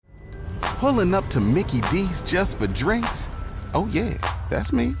Pulling up to Mickey D's just for drinks? Oh yeah,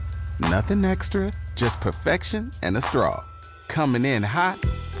 that's me. Nothing extra, just perfection and a straw. Coming in hot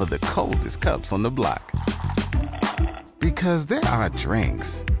for the coldest cups on the block. Because there are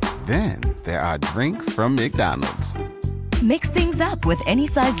drinks. Then there are drinks from McDonald's. Mix things up with any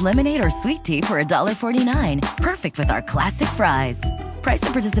size lemonade or sweet tea for $1.49. Perfect with our classic fries. Price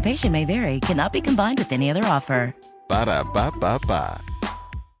and participation may vary. Cannot be combined with any other offer. Ba-da-ba-ba-ba.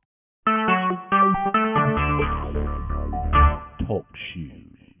 Talk shoes.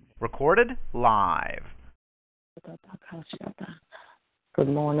 Recorded live. Good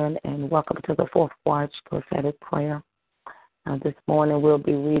morning and welcome to the fourth Watch-Prophetic prayer. This morning we'll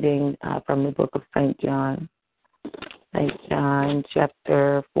be reading from the book of St. John. St. John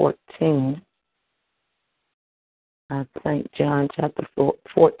chapter 14. St. John chapter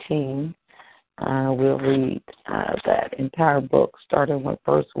 14. We'll read that entire book starting with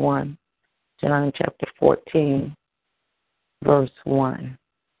verse 1. John chapter 14, verse 1.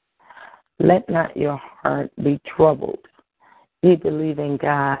 Let not your heart be troubled. Ye believe in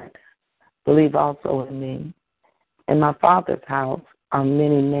God, believe also in me. In my Father's house are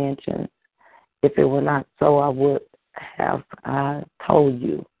many mansions. If it were not so, I would have told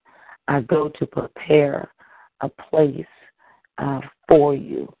you. I go to prepare a place for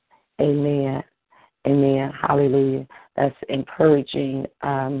you. Amen. Amen. Hallelujah. That's encouraging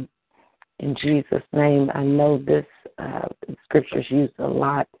in Jesus' name. I know this scripture's used a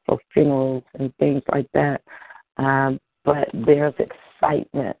lot for funerals and things like that, but there's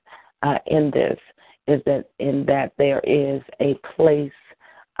excitement in this, is that in that there is a place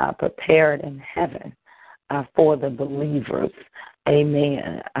prepared in heaven for the believers,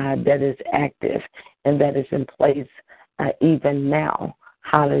 amen, that is active and that is in place even now.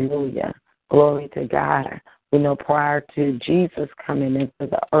 Hallelujah. Glory to God. We know prior to Jesus coming into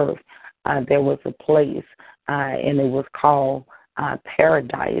the earth, there was a place, and it was called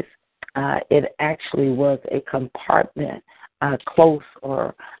paradise. It actually was a compartment close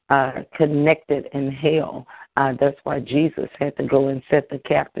or connected in hell. That's why Jesus had to go and set the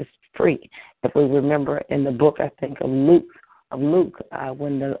captives free. If we remember in the book, I think of Luke,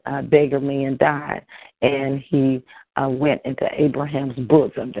 when the beggar man died and he went into Abraham's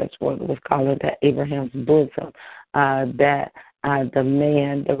bosom. That's what it was called, into Abraham's bosom. That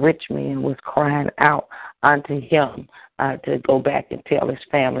the rich man was crying out unto him to go back and tell his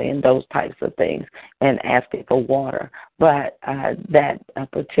family and those types of things and asking for water. But that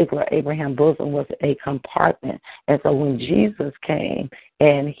particular Abraham bosom was a compartment. And so when Jesus came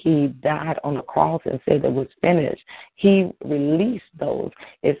and he died on the cross and said it was finished, he released those.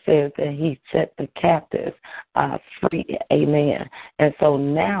 It says that he set the captives free. Amen. And so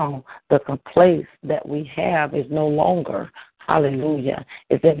now the place that we have is no longer, hallelujah,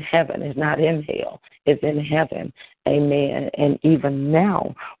 it's in heaven. It's not in hell. It's in heaven. Amen. And even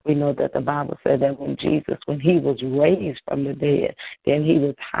now, we know that the Bible said that when he was raised from the dead, then he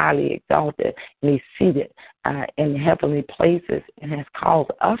was highly exalted and he's seated in heavenly places and has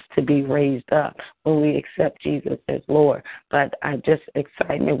caused us to be raised up when we accept Jesus as Lord. But just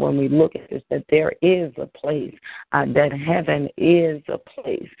excitement when we look at this, that there is a place, that heaven is a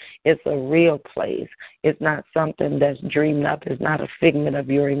place. It's a real place. It's not something that's dreamed up. It's not a figment of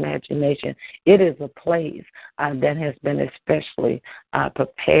your imagination. It is a place that has been especially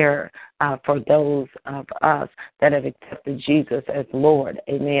prepared for those of us that have accepted Jesus as Lord.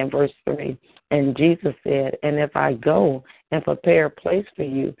 Amen. Verse 3. And Jesus said, and if I go and prepare a place for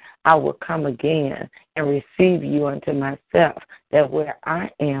you, I will come again and receive you unto myself, that where I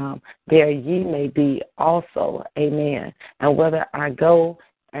am, there ye may be also. Amen. And whither I go,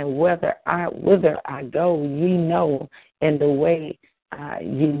 ye know, in the way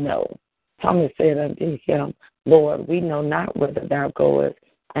ye know. Thomas said unto him, Lord, we know not whither thou goest,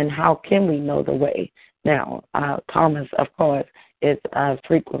 and how can we know the way? Now, Thomas, of course, is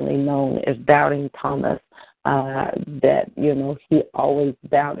frequently known as Doubting Thomas, that, he always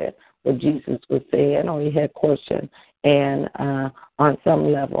doubted what Jesus was saying, or he had questions. And on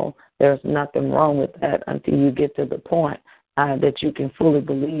some level, there's nothing wrong with that until you get to the point that you can fully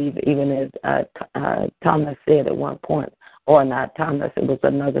believe, even as Thomas said at one point, or not Thomas, it was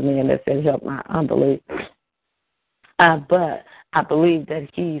another man that said, help my unbelief. But I believe that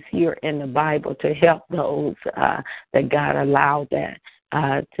he's here in the Bible to help those that God allowed that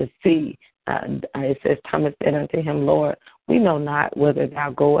to see. It says, Thomas said unto him, Lord, we know not whither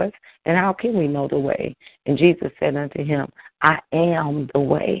thou goest, and how can we know the way? And Jesus said unto him, I am the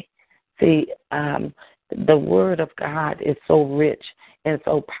way. See, the word of God is so rich and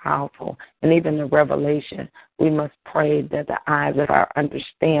so powerful. And even the revelation We must pray that the eyes of our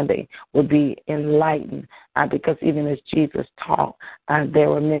understanding will be enlightened, because even as Jesus taught, there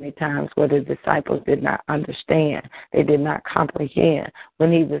were many times where the disciples did not understand. They did not comprehend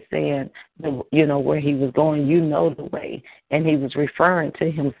when he was saying, where he was going, the way. And he was referring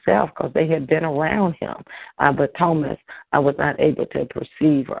to himself because they had been around him. But Thomas was not able to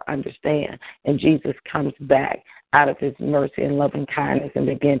perceive or understand. And Jesus comes back out of his mercy and loving kindness and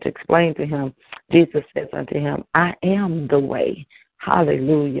began to explain to him. Jesus says unto him, I am the way.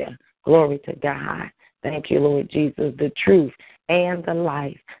 Hallelujah. Glory to God. Thank you, Lord Jesus, the truth and the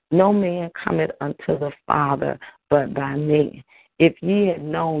life. No man cometh unto the Father but by me. If ye had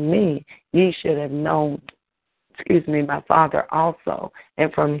known me, ye should have known, my Father also.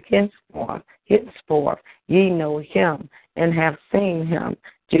 And from henceforth, ye know him and have seen him.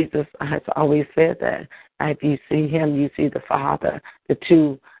 Jesus has always said that if you see him, you see the Father, the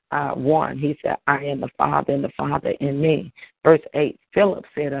two one. He said, I am the Father and the Father in me. Verse 8, Philip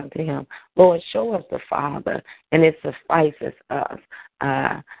said unto him, Lord, show us the Father, and it suffices us.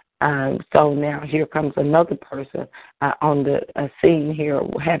 So now here comes another person on the scene here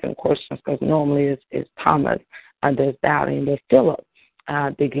having questions, because normally it's Thomas that's doubting, but Philip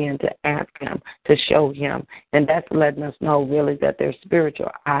began to ask him to show him. And that's letting us know really that their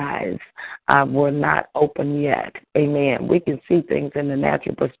spiritual eyes were not open yet. Amen. We can see things in the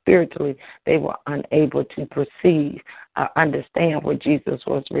natural, but spiritually they were unable to perceive, understand what Jesus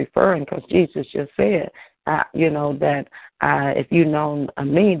was referring, because Jesus just said, that if you know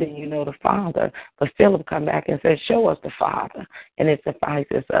me, then you know the Father. But Philip come back and said, show us the Father, and it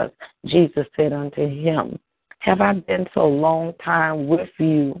suffices us. Jesus said unto him, have I been so long time with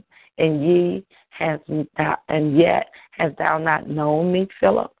you, and yet hast thou not known me,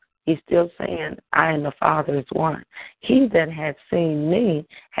 Philip? He's still saying, I and the Father is one. He that hath seen me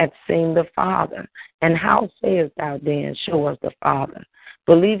hath seen the Father. And how sayest thou then, show us the Father?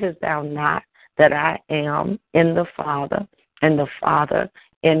 Believest thou not that I am in the Father, and the Father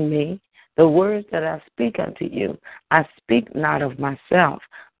in me? The words that I speak unto you, I speak not of myself,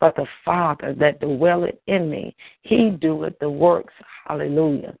 but the Father that dwelleth in me, he doeth the works.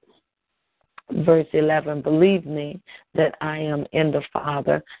 Hallelujah. Verse 11, believe me that I am in the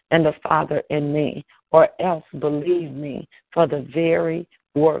Father, and the Father in me, or else believe me for the very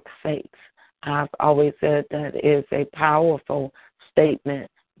work's sakes. I've always said that is a powerful statement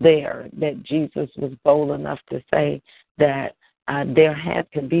there, that Jesus was bold enough to say that there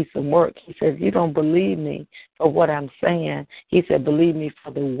had to be some work. He said, you don't believe me for what I'm saying. He said, believe me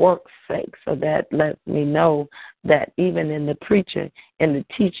for the work's sake. So that lets me know that even in the preaching and the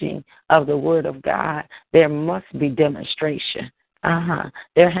teaching of the Word of God, there must be demonstration.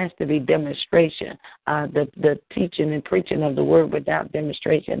 There has to be demonstration. The teaching and preaching of the Word without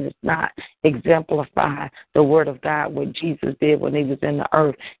demonstration is not exemplify the Word of God, what Jesus did when he was in the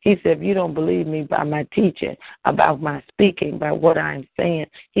earth. He said, if you don't believe me by my teaching, about my speaking, by what I'm saying,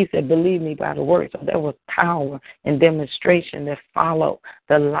 he said, believe me by the Word. So there was power and demonstration that followed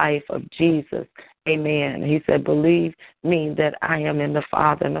the life of Jesus. Amen. He said, believe me that I am in the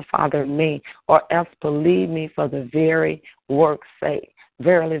Father and the Father in me, or else believe me for the very work's sake.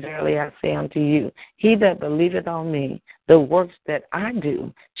 Verily, verily, I say unto you, he that believeth on me, the works that I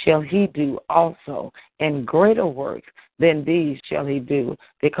do, shall he do also, and greater works than these shall he do,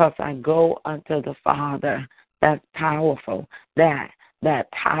 because I go unto the Father. That's powerful. That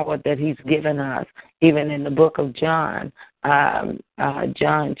power that he's given us, even in the book of John,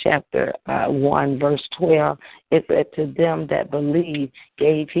 John chapter 1, verse 12, it said, to them that believe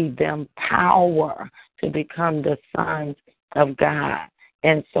gave he them power to become the sons of God.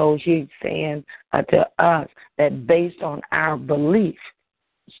 And so he's saying to us that based on our belief,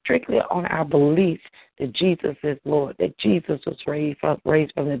 strictly on our belief that Jesus is Lord, that Jesus was raised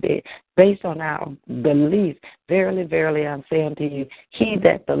from the dead, based on our belief, verily, verily, I'm saying to you, he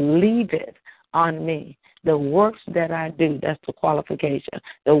that believeth on me, the works that I do, that's the qualification,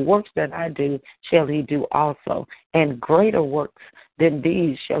 the works that I do shall he do also, and greater works than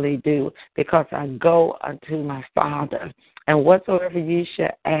these shall he do, because I go unto my Father. And whatsoever ye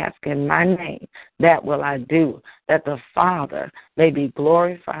shall ask in my name, that will I do, that the Father may be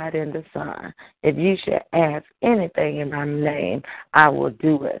glorified in the Son. If ye shall ask anything in my name, I will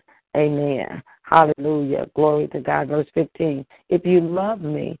do it. Amen. Hallelujah. Glory to God. Verse 15, if you love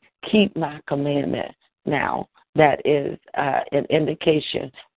me, keep my commandment. Now, that is an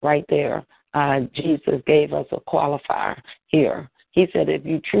indication right there. Jesus gave us a qualifier here. He said, if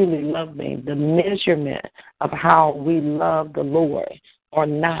you truly love me, the measurement of how we love the Lord or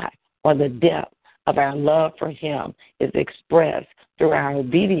not, or the depth of our love for him is expressed through our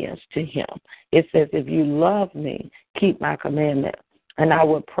obedience to him. It says, if you love me, keep my commandment. And I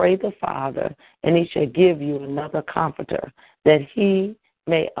will pray the Father, and he shall give you another comforter, that he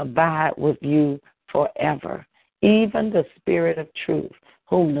may abide with you forever, even the Spirit of truth,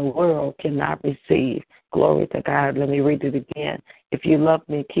 whom the world cannot receive. Glory to God. Let me read it again. If you love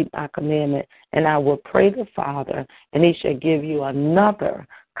me, keep my commandment, and I will pray the Father, and he shall give you another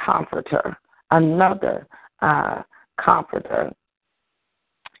comforter, comforter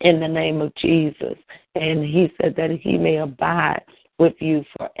in the name of Jesus. And he said that he may abide with you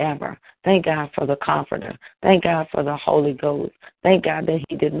forever. Thank God for the comforter. Thank God for the Holy Ghost. Thank God that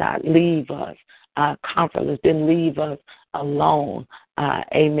he did not leave us comfortless, didn't leave us alone.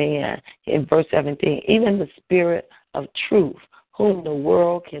 Amen. In verse 17, even the Spirit of truth, whom the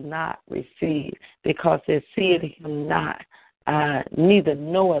world cannot receive, because it seeth him not, neither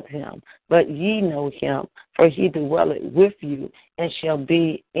knoweth him, but ye know him, for he dwelleth with you and shall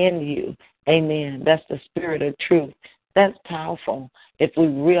be in you. Amen. That's the Spirit of truth. That's powerful if we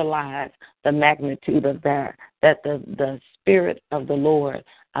realize the magnitude of that the Spirit of the Lord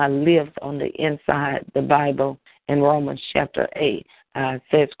lives on the inside. The Bible in Romans chapter 8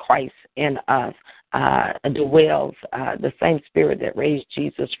 says Christ in us dwells, the same Spirit that raised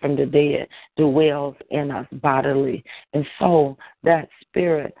Jesus from the dead dwells in us bodily. And so that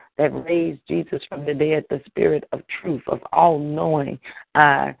Spirit that raised Jesus from the dead, the Spirit of truth, of all-knowing,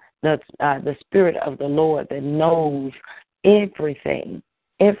 the Spirit of the Lord that knows everything.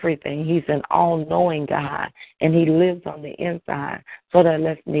 He's an all-knowing God, and he lives on the inside. So that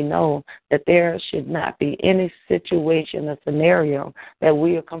lets me know that there should not be any situation or scenario that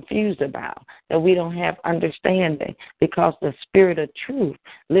we are confused about, that we don't have understanding, because the Spirit of truth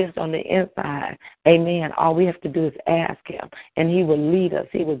lives on the inside. Amen. All we have to do is ask him, and he will lead us.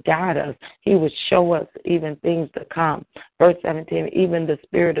 He will guide us. He will show us even things to come. Verse 17, even the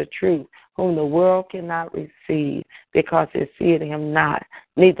Spirit of truth, whom the world cannot receive, because it seeth him not,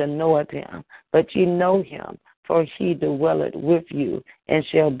 neither knoweth him. But ye know him, for he dwelleth with you and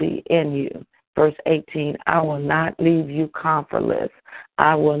shall be in you. Verse 18, I will not leave you comfortless.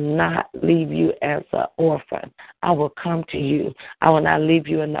 I will not leave you as an orphan. I will come to you. I will not leave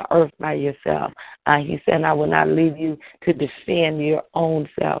you in the earth by yourself. He said, I will not leave you to defend your own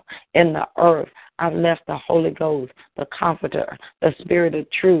self in the earth. I've left the Holy Ghost, the Comforter, the Spirit of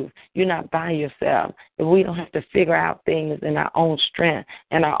truth. You're not by yourself. If we don't have to figure out things in our own strength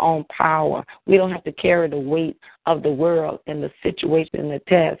and our own power, we don't have to carry the weight of the world and the situation and the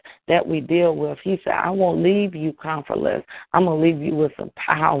test that we deal with. He said, I won't leave you comfortless. I'm going to leave you with some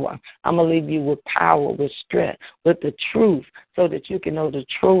power. I'm going to leave you with power, with strength, with the truth, so that you can know the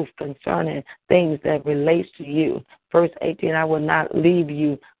truth concerning things that relates to you. Verse 18, I will not leave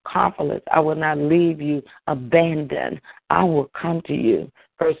you comfortless. I will not leave you abandoned. I will come to you.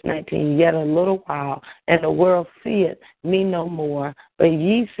 Verse 19, yet a little while, and the world seeth me no more, but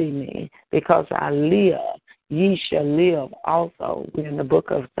ye see me, because I live. Ye shall live also. We're in the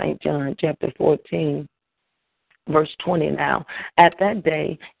book of St. John, chapter 14. Verse 20 now, at that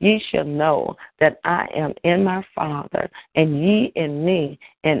day ye shall know that I am in my Father, and ye in me,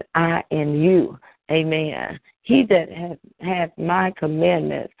 and I in you. Amen. He that hath my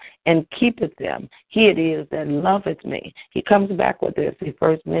commandments and keepeth them, he it is that loveth me. He comes back with this. He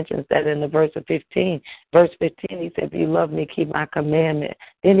first mentions that in the verse of 15. Verse 15, he said, if you love me, keep my commandment.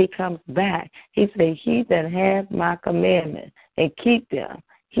 Then he comes back. He said, he that hath my commandment and keep them,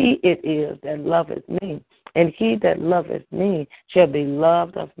 he it is that loveth me. And he that loveth me shall be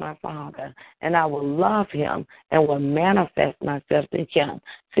loved of my Father, and I will love him and will manifest myself to him.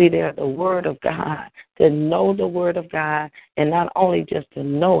 See there, the Word of God, to know the Word of God, and not only just to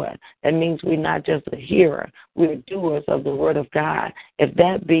know it. That means we're not just a hearer, we're doers of the Word of God. If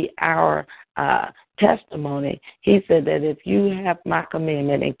that be our testimony, he said that if you have my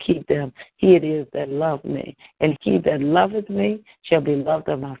commandment and keep them, he it is that love me. And he that loveth me shall be loved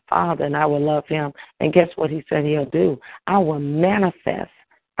of my Father, and I will love him. And guess what he said he'll do? I will manifest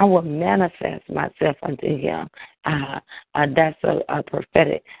myself unto him. That's a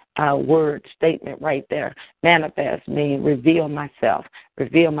prophetic word statement right there. Manifest means reveal myself.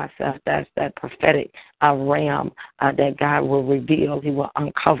 That's that prophetic realm that God will reveal. He will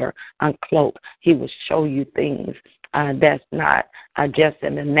uncover, uncloak. He will show you things that's not just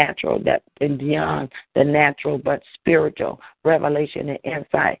in the natural, that beyond the natural, but spiritual revelation and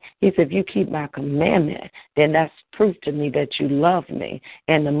insight. He said, if you keep my commandment, then that's proof to me that you love me.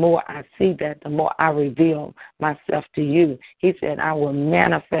 And the more I see that, the more I reveal myself to you. He said, I will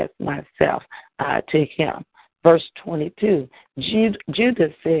manifest myself to him. Verse 22,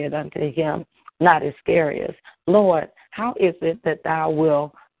 Judas said unto him, not Iscariot. Lord, how is it that thou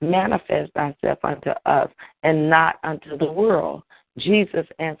wilt manifest thyself unto us and not unto the world? Jesus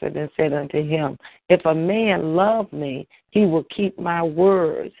answered and said unto him, if a man love me, he will keep my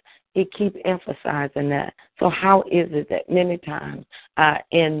words. He keep emphasizing that. So how is it that many times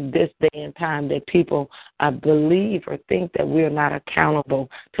in this day and time that people believe or think that we're not accountable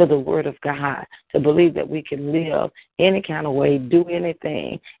to the Word of God, to believe that we can live any kind of way, do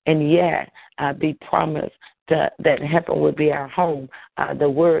anything, and yet be promised that heaven would be our home? The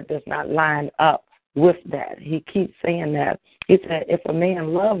Word does not line up with that. He keeps saying that. He said, if a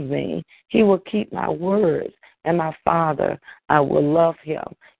man love me, he will keep my words, and my Father will love him,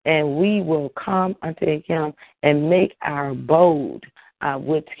 and we will come unto him and make our abode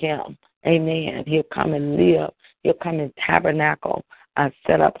with him. Amen. He'll come and live. He'll come and tabernacle,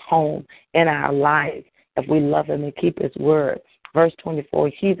 set up home in our life if we love him and keep his word. Verse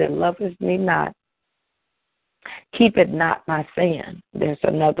 24, he that loveth me not, keepeth not my saying. There's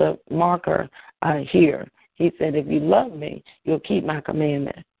another marker here. He said, if you love me, you'll keep my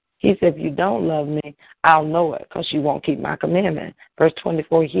commandment. He said, if you don't love me, I'll know it because you won't keep my commandment. Verse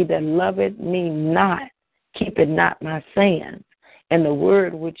 24, he that loveth me not, keepeth not my sayings. And the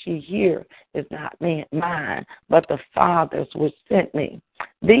word which ye hear is not mine, but the Father's which sent me.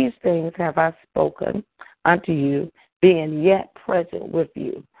 These things have I spoken unto you, being yet present with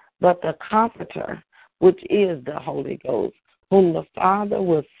you. But the Comforter, which is the Holy Ghost, whom the Father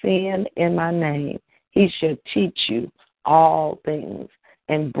will send in my name, he shall teach you all things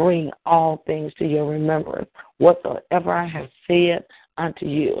and bring all things to your remembrance, whatsoever I have said unto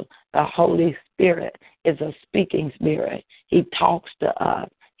you. The Holy Spirit is a speaking spirit. He talks to us.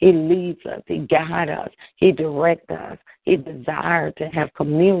 He leads us. He guides us. He directs us. He desires to have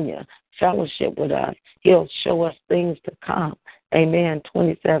communion, fellowship with us. He'll show us things to come. Amen.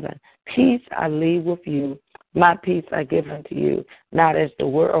 27. Peace I leave with you. My peace I give unto you. Not as the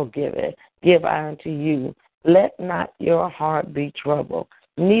world giveth, give I unto you. Let not your heart be troubled,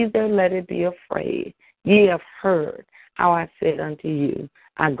 neither let it be afraid. Ye have heard how I said unto you,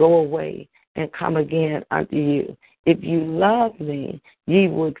 I go away and come again unto you. If you love me, ye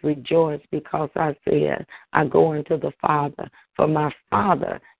would rejoice because I said, I go unto the Father, for my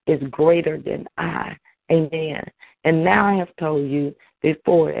Father is greater than I. Amen. And now I have told you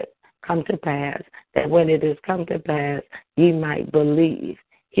before it come to pass, that when it is come to pass, ye might believe.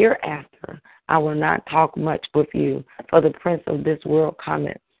 Hereafter I will not talk much with you, for the prince of this world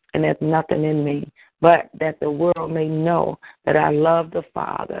cometh, and there's nothing in me, but that the world may know that I love the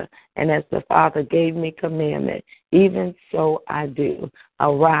Father, and as the Father gave me commandment, even so I do.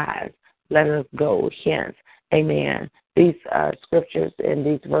 Arise, let us go hence. Amen. These scriptures and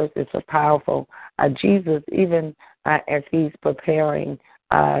these verses are powerful. Jesus, even as he's preparing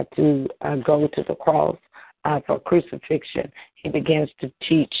to go to the cross for crucifixion, he begins to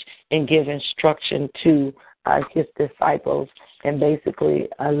teach and give instruction to his disciples and basically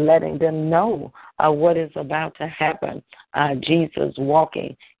letting them know what is about to happen. Jesus,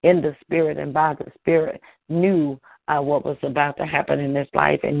 walking in the Spirit and by the Spirit, knew what was about to happen in his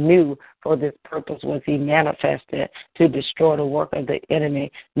life and knew for this purpose was he manifested to destroy the work of the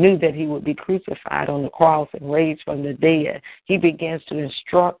enemy, knew that he would be crucified on the cross and raised from the dead. He begins to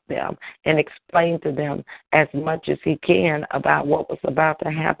instruct them and explain to them as much as he can about what was about to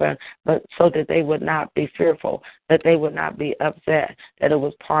happen, but so that they would not be fearful, that they would not be upset, that it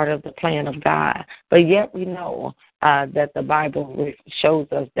was part of the plan of God. But yet we know that the Bible shows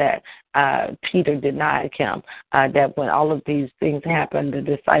us that Peter denied him, that when all of these things happened, the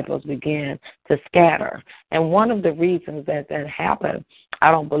disciples began to scatter. And one of the reasons that happened,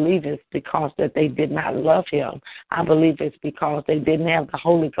 I don't believe it's because that they did not love him. I believe it's because they didn't have the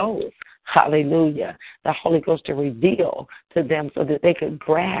Holy Ghost. Hallelujah. The Holy Ghost to reveal to them so that they could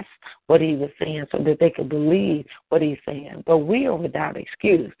grasp what he was saying, so that they could believe what he's saying. But we are without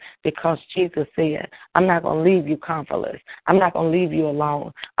excuse because Jesus said, I'm not going to leave you comfortless. I'm not going to leave you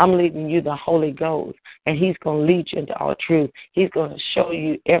alone. I'm leaving you the Holy Ghost, and he's going to lead you into all truth. He's going to show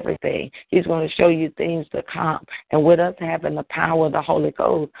you everything. He's going to show you things to come. And with us having the power of the Holy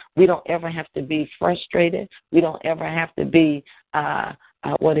Ghost, we don't ever have to be frustrated. We don't ever have to be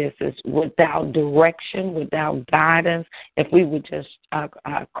without direction, without guidance. If we would just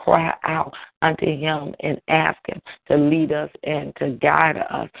cry out unto him and ask him to lead us and to guide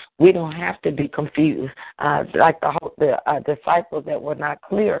us, we don't have to be confused. Like the disciples that were not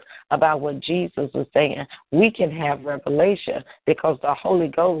clear about what Jesus was saying, we can have revelation because the Holy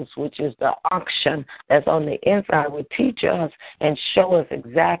Ghost, which is the unction that's on the inside, will teach us and show us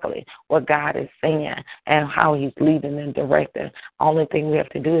exactly what God is saying and how he's leading and directing. Only thing we have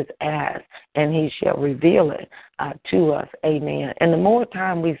to do is ask, and he shall reveal it to us. Amen. And the more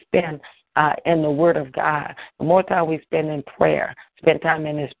time we spend in the Word of God, the more time we spend in prayer, spend time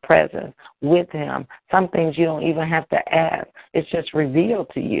in His presence with Him, some things you don't even have to ask. It's just revealed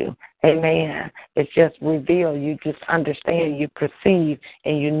to you. Amen. It's just revealed. You just understand, you perceive,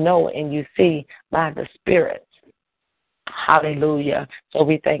 and you know, and you see by the Spirit. Hallelujah. So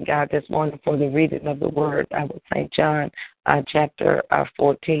we thank God this morning for the reading of the Word. I would St. John chapter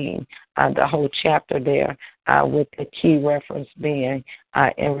 14, the whole chapter there, with the key reference being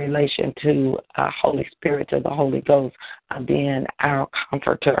in relation to Holy Spirit, to the Holy Ghost being our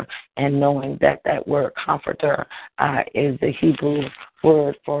comforter, and knowing that that word comforter is the Hebrew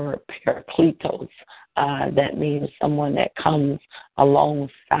word for parakletos. That means someone that comes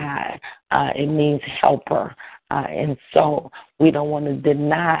alongside. It means helper. And so we don't want to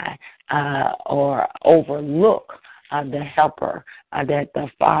deny or overlook the helper that the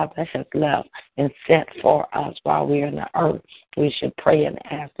Father has left and sent for us while we're in the earth. We should pray and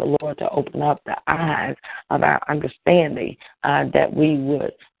ask the Lord to open up the eyes of our understanding, that we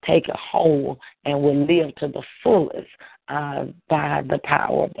would take a hold and would live to the fullest by the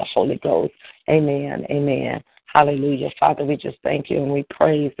power of the Holy Ghost. Amen. Amen. Hallelujah. Father, we just thank you and we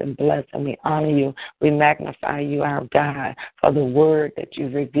praise and bless and we honor you. We magnify you, our God, for the word that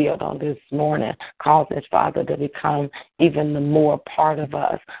you've revealed on this morning. Cause it, Father, to become even the more part of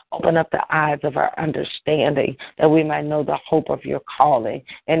us. Open up the eyes of our understanding that we might know the hope of your calling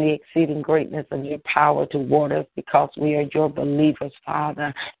and the exceeding greatness of your power toward us, because we are your believers,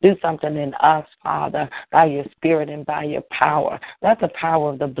 Father. Do something in us, Father, by your Spirit and by your power. Let the power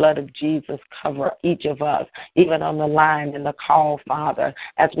of the blood of Jesus cover each of us, even on the line in the call, Father,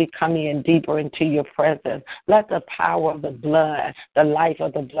 as we come in deeper into your presence. Let the power of the blood, the life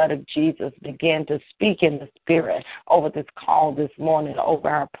of the blood of Jesus begin to speak in the Spirit over this call this morning, over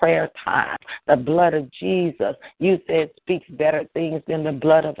our prayer time. The blood of Jesus, you said, speaks better things than the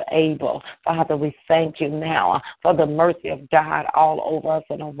blood of Abel. Father, we thank you now for the mercy of God all over us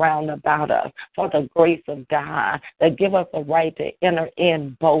and around about us, for the grace of God that give us the right to enter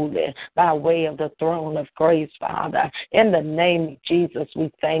in boldly by way of the throne of grace, Father. In the name of Jesus,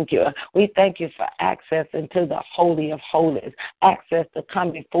 we thank you. We thank you for access into the Holy of Holies, access to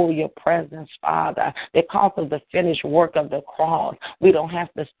come before your presence, Father. Because of the finished work of the cross, we don't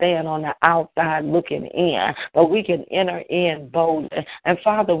have to stand on the outside looking in, but we can enter in boldly. And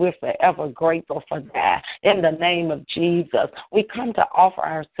Father, we're forever grateful for that. In the name of Jesus, we come to offer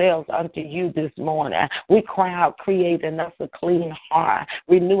ourselves unto you this morning. We cry out, create in us a clean heart,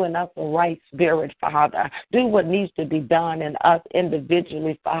 renewing us a right spirit, Father. Do what needs to be done in us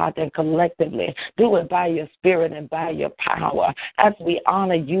individually, Father, and collectively. Do it by your Spirit and by your power. As we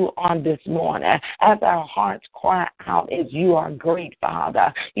honor you on this morning, as our hearts cry out, as you are great,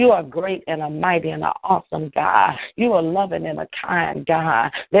 Father. You are great and a mighty and an awesome God. You are loving and a kind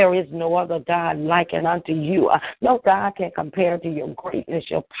God. There is no other God like it unto you. No God can compare to your greatness,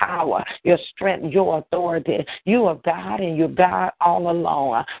 your power, your strength, your authority. You are God and you're God all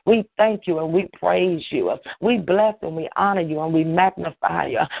alone. We thank you and we praise you. We bless and we honor you and we magnify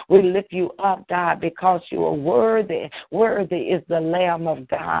you. We lift you up, God, because you are worthy. Worthy is the Lamb of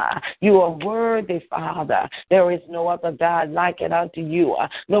God. You are worthy, Father. There is no other God like it unto you.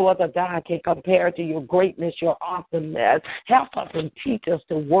 No other God can compare to your greatness, your awesomeness. Help us and teach us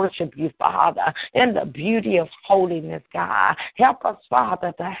to worship you, Father, in the beauty of holiness, God. Help us,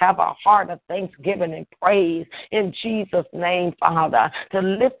 Father, to have a heart of thanksgiving and praise in Jesus' name, Father, to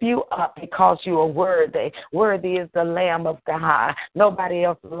lift you up because you are worthy. Worthy is the Lamb of God. Nobody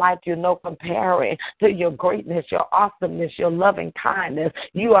else like you, no comparing to your greatness, your awesomeness, your loving kindness.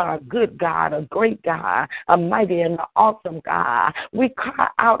 You are a good God, a great God, a mighty and an awesome God. We cry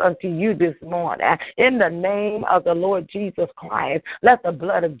out unto you this morning in the name of the Lord Jesus Christ. Let the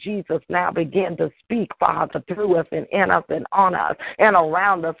blood of Jesus now begin to speak, Father, through us and in us and on us and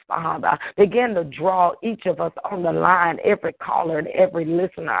around us, Father. Begin to draw each of us on the line, every caller and every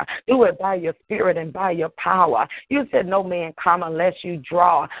listener. Do it by your Spirit and by your power. You said no man come unless you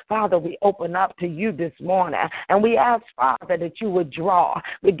draw. Father, we open up to you this morning and we ask, Father, that you would draw.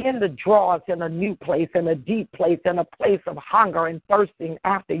 Begin to draw us in a new place, in a deep place, in a place of hunger and thirsting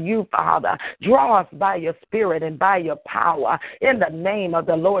after you, Father. Draw us by your Spirit and by your power in the name of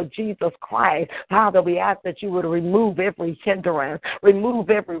the Lord Jesus Christ. Father, we ask that you would remove every hindrance, remove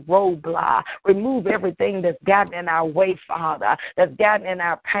every roadblock, remove everything that's gotten in our way, Father, that's gotten in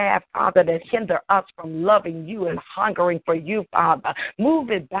our path, Father, that hinder us from loving you and hungering for you, Father. Move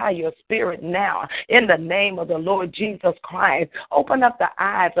it by your Spirit now in the name of the Lord Jesus Christ. Open up the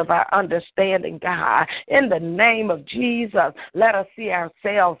eyes of our understanding, God. In the name of Jesus, let us see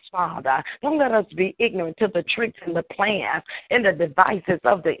ourselves, Father. Don't let us be ignorant to the tricks and the plans and the devices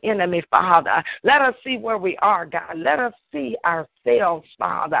of the enemy, Father. Let us see where we are, God. Let us see ourselves,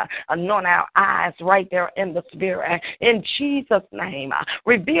 Father. Anoint our eyes right there in the Spirit. In Jesus' name,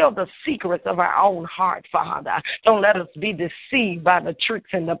 reveal the secrets of our own heart, Father. Don't let us be deceived by the tricks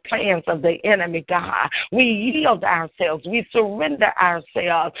and the plans of the enemy, God. We yield ourselves. We surrender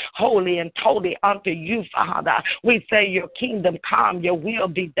ourselves wholly and totally unto you, Father. We say your kingdom come, your will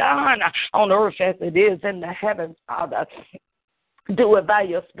be done on earth as it is in the heavens, Father. Do it by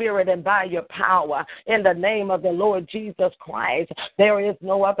your Spirit and by your power. In the name of the Lord Jesus Christ, there is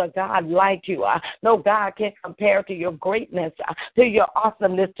no other God like you. No God can compare to your greatness, to your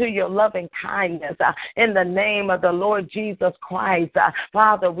awesomeness, to your loving kindness. In the name of the Lord Jesus Christ,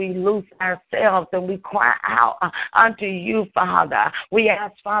 Father, we loose ourselves and we cry out unto you, Father. We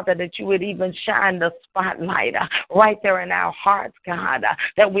ask, Father, that you would even shine the spotlight right there in our hearts, God,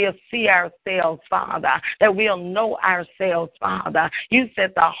 that we'll see ourselves, Father, that we'll know ourselves, Father. You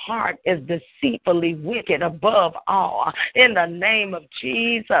said the heart is deceitfully wicked above all. In the name of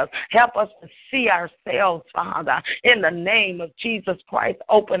Jesus, help us to see ourselves, Father. In the name of Jesus Christ,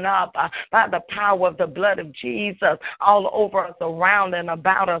 open up by the power of the blood of Jesus all over us, around and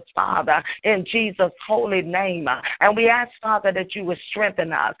about us, Father, in Jesus' holy name. And we ask, Father, that you would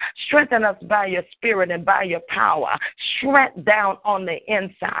strengthen us. Strengthen us by your Spirit and by your power. Strength down on the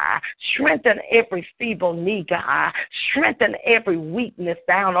inside. Strengthen every feeble knee, God. Strengthen every weakness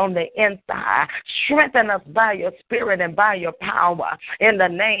down on the inside. Strengthen us by your Spirit and by your power in the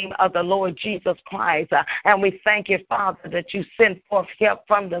name of the Lord Jesus Christ. And we thank you, Father, that you send forth help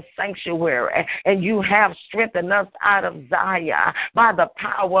from the sanctuary and you have strengthened us out of Zion by the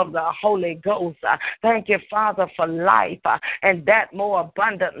power of the Holy Ghost. Thank you, Father, for life and that more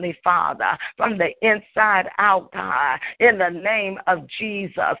abundantly, Father, from the inside out, God, in the name of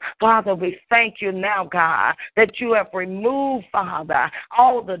Jesus. Father, we thank you now, God, that you have removed, Father,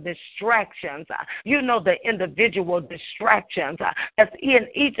 all the distractions. You know the individual distractions that's in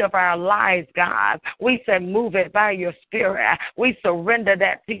each of our lives, God. We say move it by your Spirit. We surrender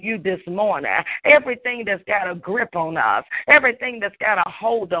that to you this morning. Everything that's got a grip on us, everything that's got a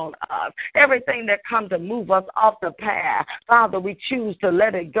hold on us, everything that comes to move us off the path, Father, we choose to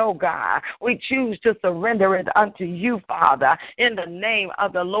let it go, God. We choose to surrender it unto you, Father, in the name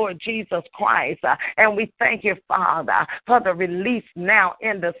of the Lord Jesus Christ. And we thank you, Father, for the release now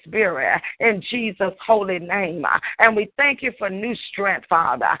in the Spirit, in Jesus' holy name. And we thank you for new strength,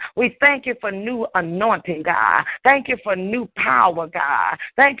 Father. We thank you for new anointing, God. Thank you for new power, God.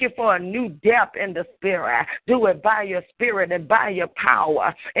 Thank you for a new depth in the Spirit. Do it by your Spirit and by your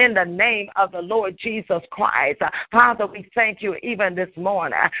power in the name of the Lord Jesus Christ. Father, we thank you even this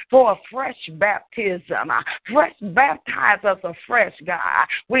morning for a fresh baptism. Fresh baptize us afresh, God.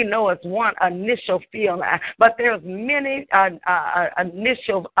 We know it's one initial feeling, but there's many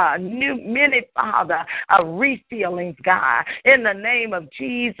many, Father, refillings, God, in the name of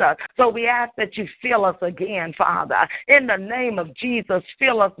Jesus. So we ask that you fill us again, Father. In the name of Jesus,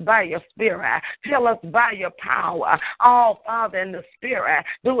 fill us by your Spirit. Fill us by your power. All, Father, in the Spirit,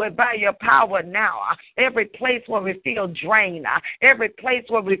 do it by your power now. Every place where we feel drained, every place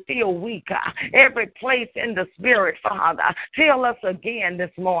where we feel weak, every place in the Spirit, Father, fill us again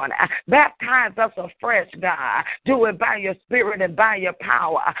this morning. Baptize us afresh, God. Do it by your Spirit and by your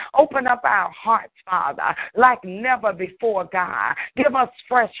power. Open up our hearts, Father, like never before, God. Give us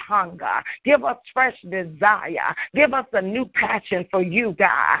fresh hunger. Give us fresh desire. Give us a new passion for you,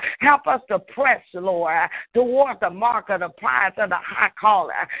 God. Help us to press, Lord, toward the mark of the prize of the high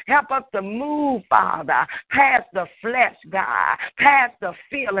calling. Help us to move, Father, past the flesh, God, past the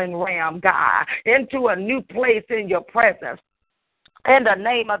feeling realm, God, into a new place in your presence. In the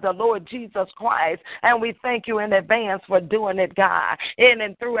name of the Lord Jesus Christ. And we thank you in advance for doing it, God. In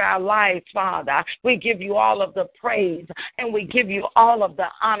and through our lives, Father, we give you all of the praise and we give you all of the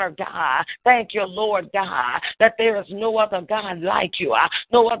honor, God. Thank you, Lord God, that there is no other God like you,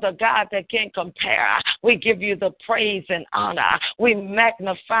 no other God that can compare. We give you the praise and honor. We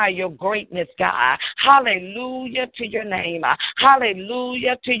magnify your greatness, God. Hallelujah to your name.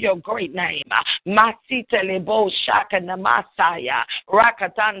 Hallelujah to your great name. Masita lebo shaka namasaya.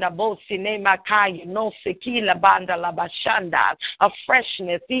 Rakatanda Bosine Makaya no Sekila Banda Labashanda, a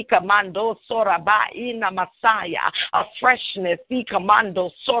freshness, Ikamando Soraba Ina Masaya, a freshness,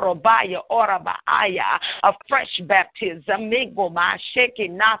 Ikamando Sorobaya Orabaaya, a fresh baptism, Migoma Sheki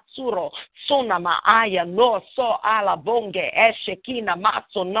Natsuro, Sunama Aya no So Alabonge, Eshekina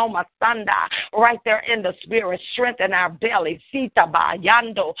Matsu no Masanda, right there in the spirit, strengthen our belly, Sita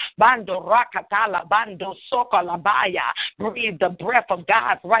Bayando, Bando Rakatala, Bando Sokalabaya, breathe the breath of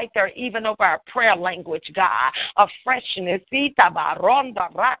God right there, even over our prayer language, God, a freshness, Sita Baronda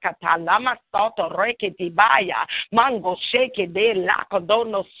Rakata, Lama Soto Rekitibaya, Mango Shake de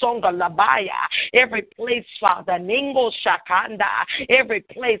Lakodono Songa Labaya, every place, Father, Ningo Shakanda, every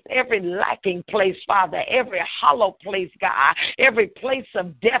place, every lacking place, Father, every hollow place, God, every place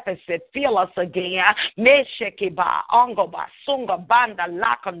of deficit, fill us again. Meshekiba, Ongoba, Sunga Banda,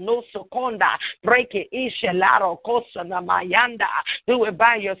 Laka no Sokonda, break it, Ishelaro, Kosana Mayanda, do it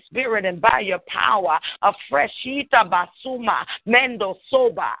by your spirit and by your power. A fresh Ita Basuma, Mendo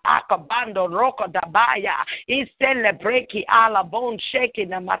Soba, Akabando, Roko Dabaya, Isele Breki, Alabon, Shaking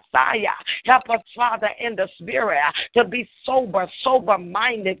the Messiah. Help us, Father, in the spirit to be sober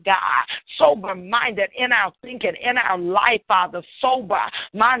minded, God, sober minded in our thinking, in our life, Father, sober.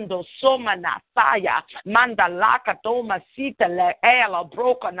 Mando Soma Nasaya, Manda Laka Toma Sita Le Ela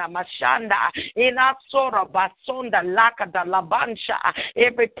Broka Namashanda, Inasora Basonda Laka da Labansha,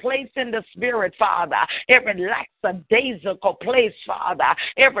 every place in the spirit, Father, every lackadaisical place, Father,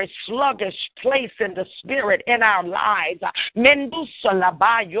 every sluggish place in the spirit in our lives. Mendusa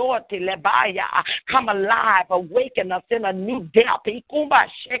Labayoti Lebaya, come alive, awaken us in a new depth. Ikumba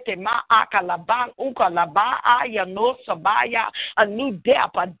Sheke Ma Akalaban Ukalaba Aya no Sabaya, a new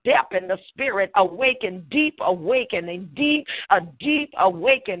depth, a depth in the spirit, awaken deep, awakening deep, a deep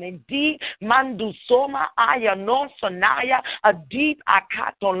awakening deep. Mandu Soma Aya no Sanaya, a deep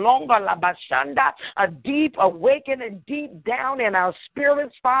Akato Longa Labashanda, a deep awakening deep down in our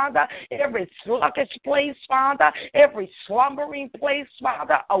spirits, Father, every sluggish place, Father, every slumbering place,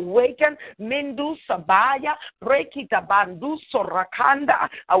 Father, awaken. Mindu Sabaya, Brekita Bandu Sorakanda,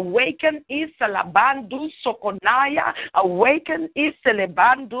 awaken Isalabandu Sokonaya, awaken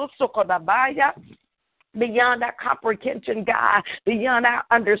Isalabandu Sokonabaya. Beyond our comprehension, God, beyond our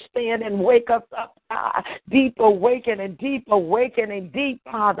understanding, wake us up, God. Deep awakening, deep,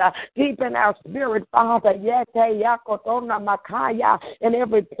 Father, deep in our spirit, Father. Yete yakotona makaya, in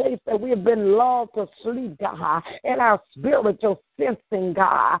every place that we have been lulled to sleep, God, in our spiritual sensing,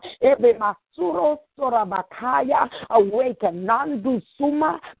 God. Every masuro sorabakaya, awaken. Nandu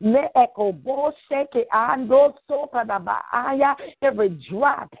suma me ekobo sheke ando sokadabaaya, every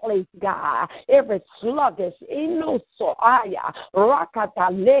dry place, God, every sluggish, inosoaya, rakata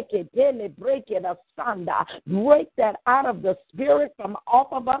leke dele, break it asunder, break that out of the spirit from off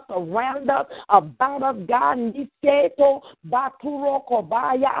of us, around us, about us, God, nisketo baturo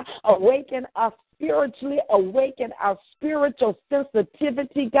kobaya, awaken us spiritually, awaken our spiritual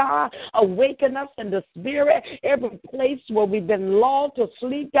sensitivity, God. Awaken us in the spirit. Every place where we've been lulled to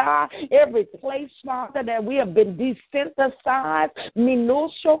sleep, God. Every place, Father, that we have been desensitized.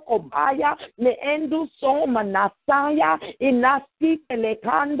 Minosho kobaya, meendu soma nasaya, inasi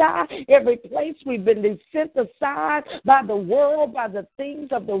telekanda. Every place we've been desensitized by the world, by the things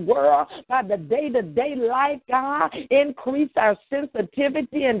of the world, by the day-to-day life, God. Increase our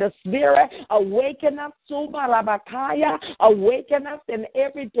sensitivity in the spirit. Awaken us, Subarabakaya. Awaken us in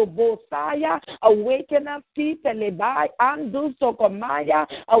every Tobosaya. Awaken us, Titelebai, Andu Sokomaya.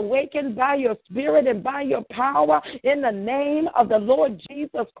 Awaken by your spirit and by your power in the name of the Lord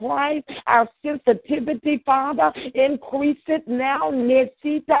Jesus Christ. Our sensitivity, Father, increase it now.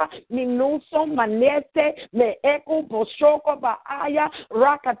 Nesita, Minuso, Manete, Me Eko, Boshoko, Baaya,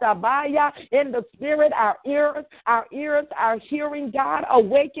 Rakatabaya. In the spirit, our ears, our hearing, God,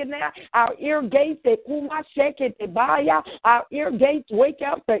 awaken that. Our ear gates, our ear gates, wake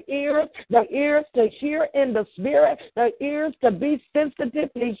up the ears to hear in the spirit, the ears to be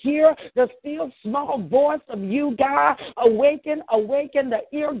sensitive to hear the still small voice of you, God. Awaken the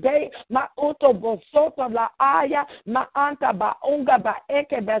ear gate. Ma uto bosoto la aya, ma anta ba unga ba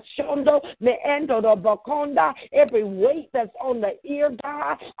eke ba shondo, me endo do bokonda. Every weight that's on the ear,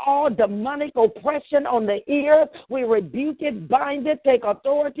 God, all demonic oppression on the ear, we rebuke it, bind it, take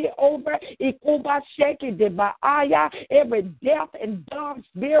authority over it. Every deaf and dumb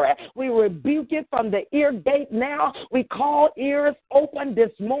spirit, we rebuke it from the ear gate now. We call ears open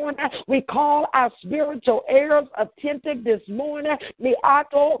this morning. We call our spiritual ears attentive this morning.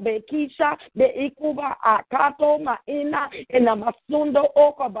 Miato, Bekisha, Beikuba, Akato, Maina, in the Masundo,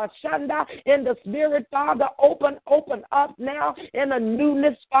 Oka, Bashanda, in the spirit, Father, open up now in a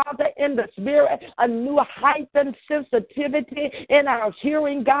newness, Father, in the spirit, a new heightened sensitivity in our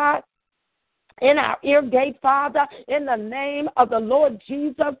hearing, God. In our ear gate, Father, in the name of the Lord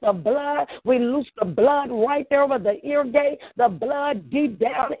Jesus, the blood, we loose the blood right there over the ear gate, the blood deep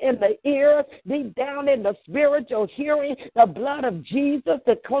down in the ears, deep down in the spiritual hearing, the blood of Jesus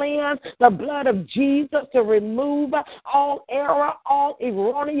to cleanse, the blood of Jesus to remove all error, all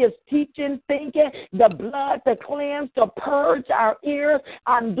erroneous teaching, thinking, the blood to cleanse, to purge our ears.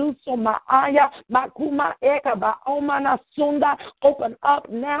 Anduso maaya, makuma eka baomana sunda, open up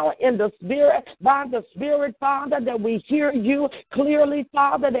now in the spirit, by the Spirit, Father, that we hear you clearly,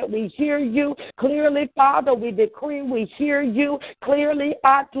 Father, that we hear you clearly, Father. We decree we hear you clearly.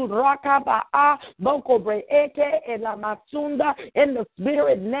 In the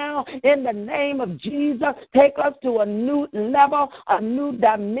Spirit now, in the name of Jesus, take us to a new level, a new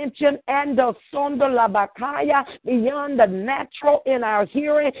dimension, and the Sondalabakaya, beyond the natural in our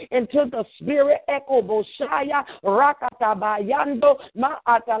hearing, into the Spirit. Eko Boshaya, Rakatabayando,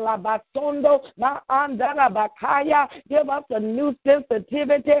 Maatalabasondo, give us a new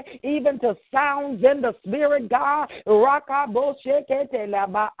sensitivity even to sounds in the spirit, God.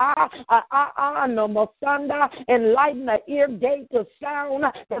 Enlighten the ear gate to sound,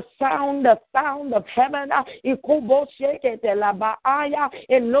 the sound of heaven.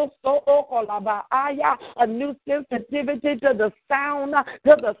 A new sensitivity to the sound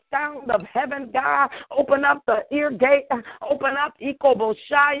of heaven, God. Open up the ear gate, open up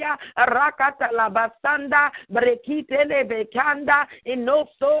Ikoboshaya, Labasanda, Brekitele Bekanda,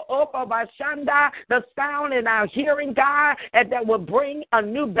 Inoso Okobashanda, the sound in our hearing, God, and that will bring a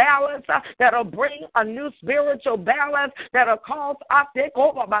new balance, that'll bring a new spiritual balance, that'll cause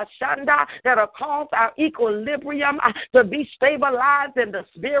Atekobashanda, that'll cause our equilibrium to be stabilized in the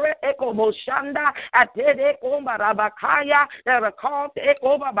spirit, Ekoboshanda, Atedekombarabakaya, that'll cause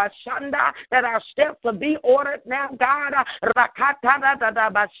Ekobashanda, that our steps will be ordered now, God, Rakata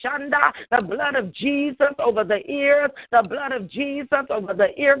the blood of Jesus over the ears, the blood of Jesus over the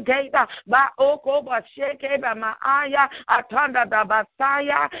ear gate,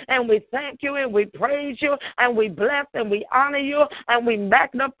 and we thank you and we praise you and we bless and we honor you and we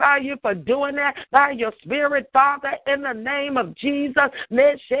magnify you for doing that by your Spirit, Father, in the name of Jesus.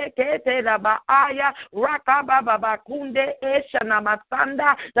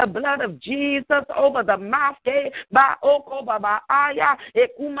 The blood of Jesus over the mouth gate,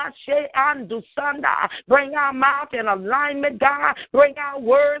 bring our mouth in alignment, God. Bring our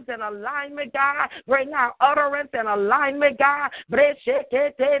words in alignment, God. Bring our utterance in alignment, God.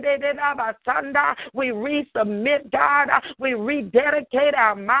 We resubmit, God. We rededicate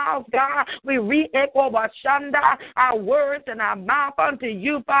our mouths, God. We re-echo our words and our mouth unto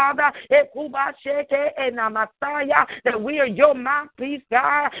you, Father. That we are your mouthpiece,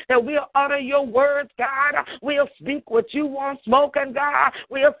 God. That we'll utter your words, God. We'll speak what you want spoken, God.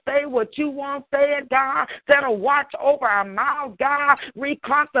 We'll say what you want said, God. That'll watch over our mouths, God.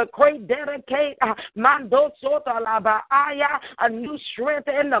 Reconsecrate, dedicate, a new strength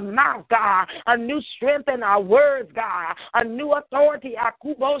in the mouth, God. A new strength in our words, God. A new authority,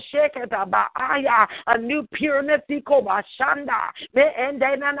 a new pureness,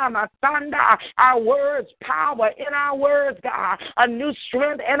 our words, power in our words, God. A new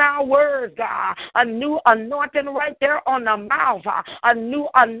strength in our words, God. A new anointing right there on the mouth. A new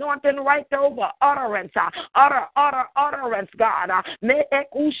anointing right there over utterance. Utterance, God. Utterance, God. In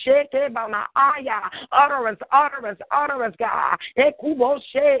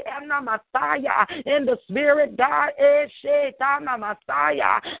the Spirit, God.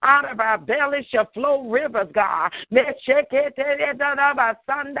 Out of our belly shall flow rivers, God. The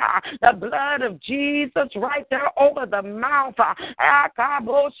blood of Jesus right there over the mouth.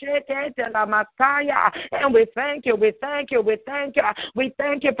 And we thank you. We thank you. We thank you. We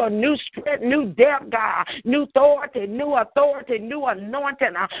thank you for new strength, new depth, God, new authority, new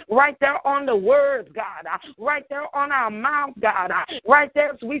anointing, right there on the words, God, right there on our mouth, God, right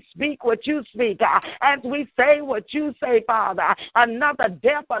there as we speak what you speak, as we say what you say, Father, another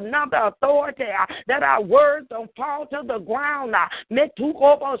depth, another authority, that our words don't fall to the ground.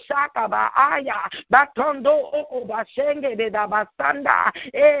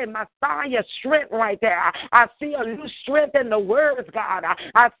 Messiah, strength right there. I see a new strength in the words, God.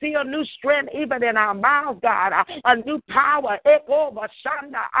 I see a new strength even in our mouths, God. A new power. Eko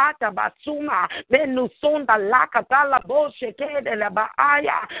bashanda ata basuma. Menusunda lakatala boshekede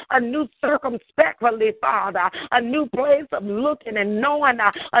lebaaya. A new circumspectly, Father. A new place of looking and knowing.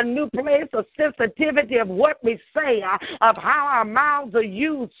 A new place of sensitivity of what we say. Of how our mouths are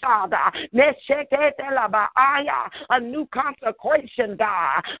used, Father. Meshekede lebaaya. A new consecration,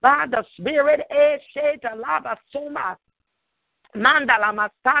 God. By the Spirit. Esheta labasuma. Mandala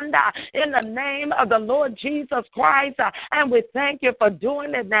Masanda, in the name of the Lord Jesus Christ, and we thank you for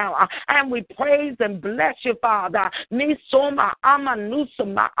doing it now, and we praise and bless you, Father. Misoma amanusa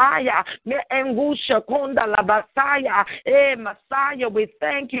maaya me engusha konda labasaya, Messiah. We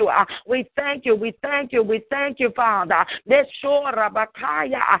thank you, we thank you, we thank you, we thank you, Father. Neshora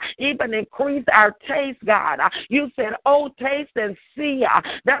bakaya, even increase our taste, God. You said, "Oh, taste and see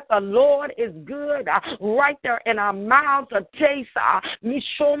that the Lord is good." Right there in our mouths, a taste.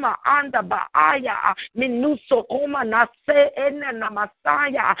 Mishoma anda baaya minuso koma nase ene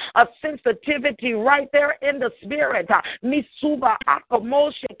namasaya, a sensitivity right there in the spirit. Misuba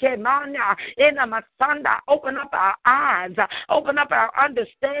akomoshe kemanya ena masanda. Open up our eyes, open up our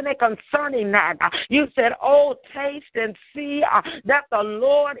understanding concerning that. You said, "Oh, taste and see that the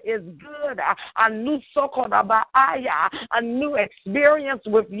Lord is good." A new sokona baaya, a new experience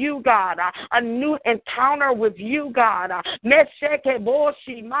with you, God, a new encounter with you, God. Sheke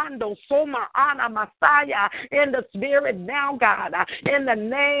boshi mando soma ana Messiah, in the spirit now, God, in the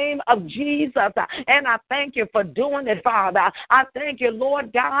name of Jesus. And I thank you for doing it, Father. I thank you,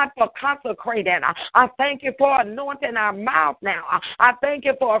 Lord God, for consecrating. I thank you for anointing our mouth now. I thank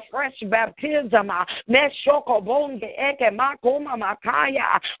you for a fresh baptism. A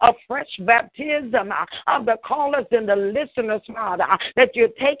fresh baptism of the callers and the listeners, Father, that you're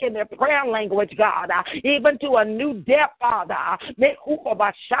taking their prayer language, God, even to a new depth, Father.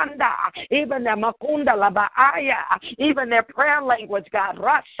 Even the makunda labaaya, even their prayer language, God.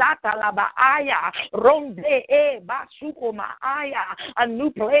 Rashata labaaya, ronde e basuko maaya, a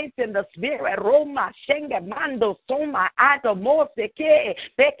new place in the spirit. Roma shenge mando soma ato moseke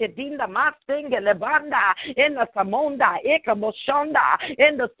pekedinda masenge lebanda in the samonda ekamoshonda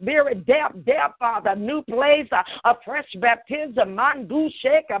in the spirit depth, Father. New place, a fresh baptism. Mandu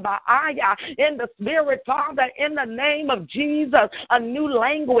sheka baaya in the spirit, Father, in the name of Jesus. A new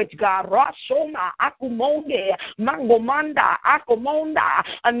language, God. Rashoma akumonge mangomanda akumonda.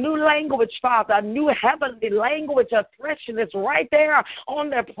 A new language, Father. A new heavenly language of freshness right there on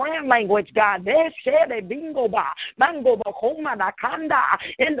their prayer language, God. They share bingo ba mango bakoma nakanda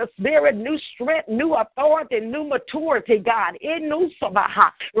in the spirit. New strength, new authority, new maturity, God. In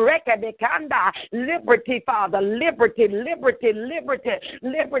nusabaha rekabekanda liberty, Father. Liberty, liberty, liberty,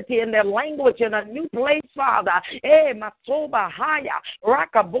 liberty in their language in a new place, Father. Masoba haya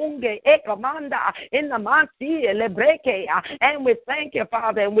rakabunge ekamanda in the mansi lebreke, and we thank you,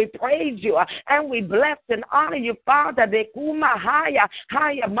 Father, and we praise you, and we bless and honor you, Father. Bekuma haya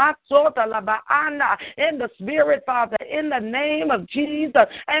haya masota labaana in the spirit, Father, in the name of Jesus,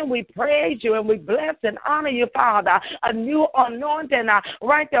 and we praise you and we bless and honor you, Father. A new anointing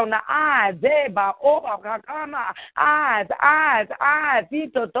right there on the eyes, eyes,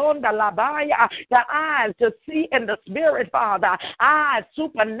 the eyes to see in the spirit, Father. Eyes,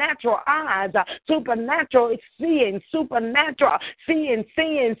 supernatural eyes, supernatural seeing, supernatural seeing.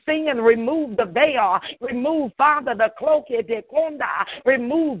 Remove the veil, remove, Father, the cloak,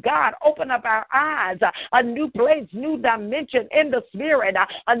 remove, God, open up our eyes, a new place, new dimension in the spirit,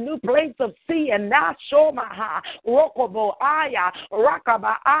 a new place of seeing. Now show my rokobo aya,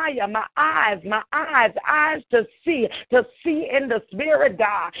 rakaba aya, my eyes to see in the spirit,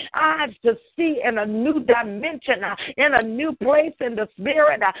 God, eyes to see in a new dimension, in a new place in the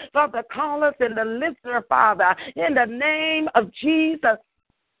spirit, for the callers and the listener, Father, in the name of Jesus.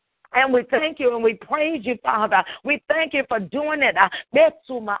 And we thank you and we praise you, Father. We thank you for doing it.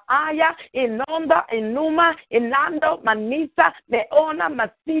 Betsuma aya, inonda, inuma, inando, manisa, beona,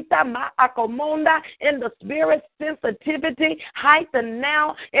 masita, ma akomonda, in the spirit, sensitivity, heighten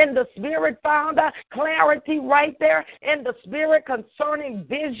now in the spirit, Father, clarity right there in the spirit concerning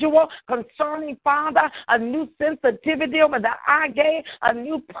visual, concerning, Father, a new sensitivity over the eye gate, a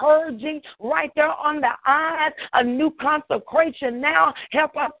new purging right there on the eyes, a new consecration now.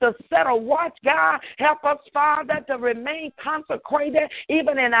 Help us to set a watch, God. Help us, Father, to remain consecrated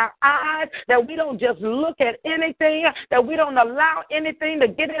even in our eyes, that we don't just look at anything, that we don't allow anything to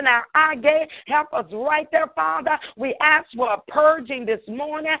get in our eye gate. Help us right there, Father. We ask for a purging this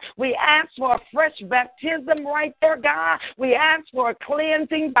morning. We ask for a fresh baptism right there, God. We ask for a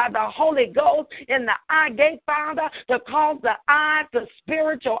cleansing by the Holy Ghost in the eye gate, Father, to cause the eye, the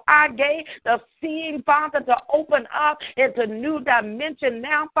spiritual eye gate, the seeing, Father, to open up into new dimension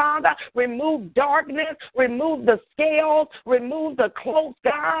now, Father. Remove darkness, remove the scales, remove the cloaks,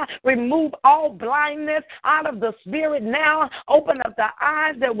 God. Remove all blindness out of the spirit now. Open up the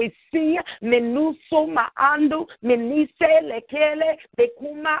eyes that we see. Menuso maandu, menise lekele,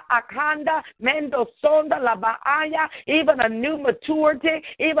 bekuma akanda, mendo sonda labaaya. Even a new maturity,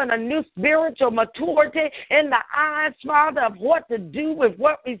 even a new spiritual maturity in the eyes, Father, of what to do with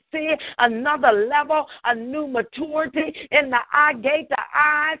what we see. Another level, a new maturity in the eye gate,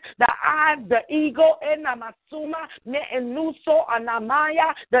 the eagle, in the masuma, me enuso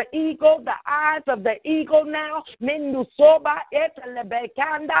anamaya, the eagle, the eyes of the eagle now, menusoba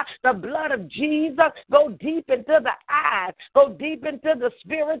etelebekanda, the blood of Jesus, go deep into the eyes, go deep into the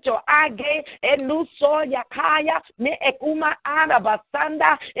spiritual eye gate, enuso yakaya, me ekuma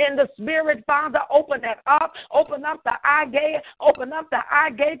anabasanda, in the spirit, Father, open it up, open up the eye gate, open up the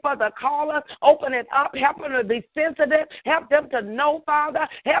eye gate for the callers, open it up, help them to be sensitive, help them to know, Father,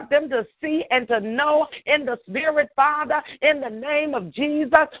 help them to see and to know in the spirit, Father, in the name of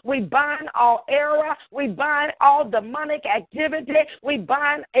Jesus. We bind all error, we bind all demonic activity, we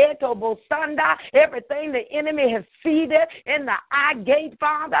bind etobosanda, everything the enemy has seeded in the eye gate,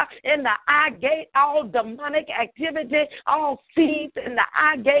 Father, in the eye gate, all demonic activity, all seeds in the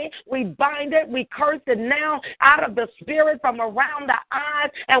eye gate, we bind it, we curse it now out of the spirit from around the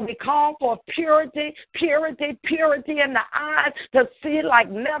eyes, and we call for purity, purity, purity in the eyes to see like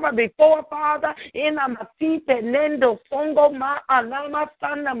never before, Father. In a masite nendo fongo ma alama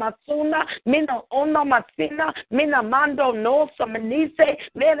sana masuna mina ona masina mina mando no samanise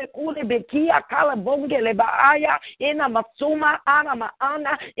mele kule bekia kala bongele baaya ina masuma ana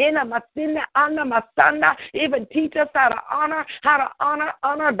maana ina masina ana masana. Even teach us how to honor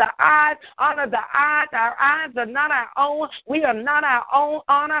the eyes, honor the eyes. Our eyes are not our own. We are not our own.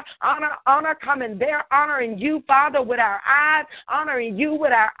 Honor coming there, honoring you, Father, with our eyes, honoring you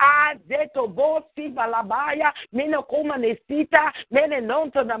with our eyes. Zeto bosi balabaya mino kuma nesita mene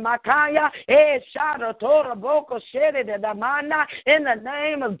nonto na makaya shado tora boko shere de damana. In the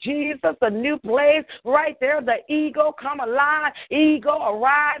name of Jesus, a new place right there. The eagle come alive. Eagle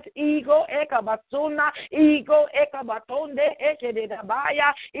arise. Eagle ekabasuna. Eagle ekabatonde ekede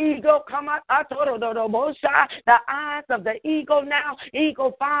dabaya. Eagle come out atoro dorobosha. The eyes of the eagle now.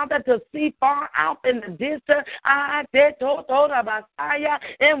 Eagle, Father, to see far out in the distance.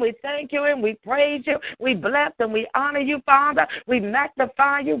 And we thank you and we praise you. We bless and we honor you, Father. We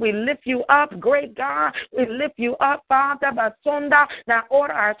magnify you. We lift you up, great God. We lift you up, Father. Basunda. Now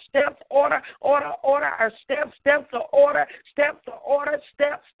order our steps. Order our steps. Steps are ordered. Steps are ordered.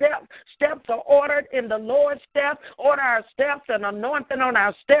 Steps are ordered in the Lord's steps. Order our steps and anointing on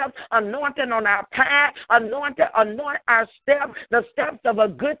our steps. Anointing on our path. Anoint our steps. The steps of a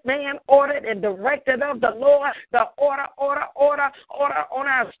good man ordered and directed of the Lord. The order on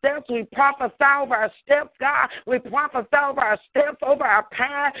our steps. We prophesy over our steps, God. We prophesy over our steps, over our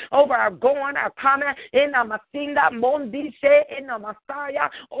path, over our going, our coming. In the Masinda, Mondishe, in the Messiah.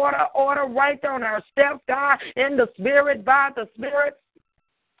 Order right there on our steps, God. In the Spirit, by the Spirit.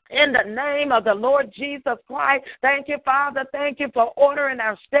 In the name of the Lord Jesus Christ, thank you, Father. Thank you for ordering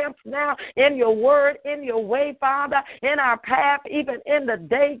our steps now in your word, in your way, Father, in our path, even in the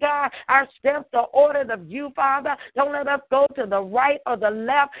day, God. Our steps are ordered of you, Father. Don't let us go to the right or the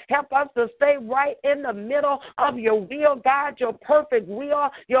left. Help us to stay right in the middle of your will, God, your perfect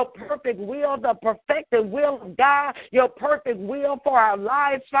will, the perfected will of God, your perfect will for our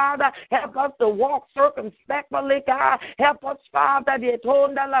lives, Father. Help us to walk circumspectly, God. Help us, Father,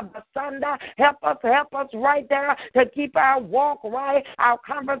 help us right there to keep our walk right, our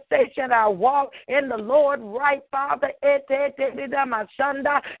conversation, our walk in the Lord right, Father.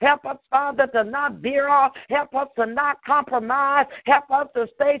 Help us, Father, to not veer off. Help us to not compromise. Help us to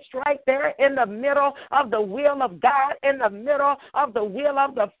stay right there in the middle of the will of God, in the middle of the will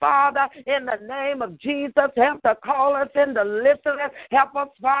of the Father, in the name of Jesus. Help to call us in the listeners. Help us,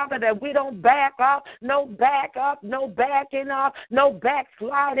 Father, that we don't back up, no backing up, no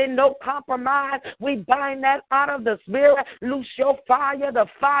backslide. backbiting, no compromise. We bind that out of the spirit. Loose your fire, the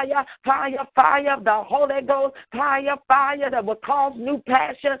fire of the Holy Ghost, fire that will cause new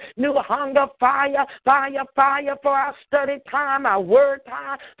passion, new hunger, fire for our study time, our word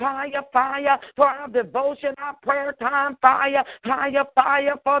time, fire for our devotion, our prayer time, fire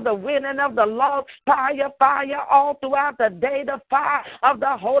for the winning of the lost, fire all throughout the day, the fire of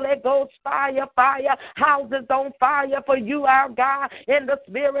the Holy Ghost, fire, houses on fire for you, our God, in the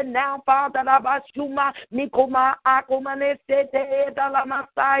spirit now, Father.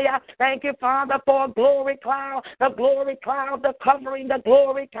 Thank you, Father, for a glory cloud, the covering, the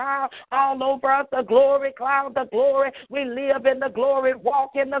glory cloud all over us, the glory cloud, the glory. We live in the glory,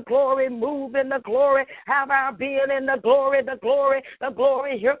 walk in the glory, move in the glory, have our being in the glory, the glory.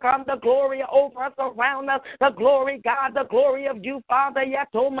 Here comes the glory over us, around us, the glory, God, the glory of you, Father,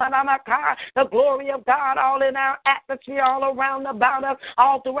 the glory of God all in our atmosphere, all around about us,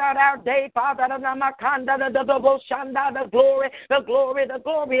 all throughout our day, Father, the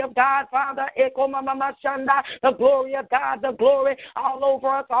glory of God, Father, the glory of God, the glory all over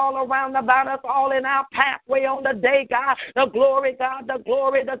us, all around about us, all in our pathway on the day, God, the glory, God, the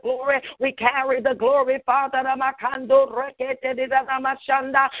glory, we carry the glory, Father,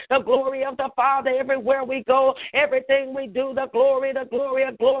 the glory of the Father everywhere we go, everything we do, the glory, a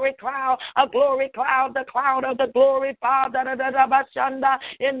glory cloud, the cloud of the glory, Father,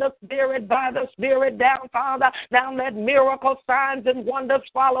 in the spirit, by the spirit down, Father, now let miracle signs and wonders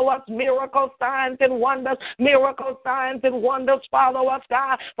follow us, miracle signs and wonders follow us,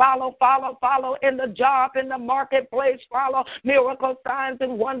 God, follow in the job, in the marketplace, follow miracle signs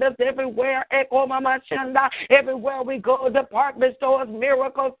and wonders everywhere, everywhere we go, department stores,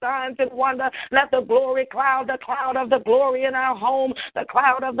 miracle signs and wonders, let the glory cloud, the cloud of the glory in our home, the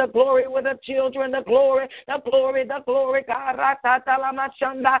cloud of the glory with the children, the glory, God,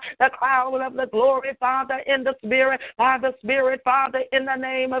 the cloud of the glory, Father, in the spirit, by the spirit, Father, in the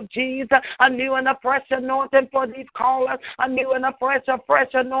name of Jesus, a new and a fresh anointing for these callers, a new and a fresh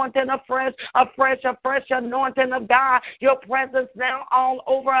anointing, a fresh anointing of God, your presence now all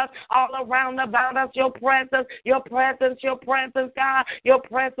over us, all around about us, your presence, God, your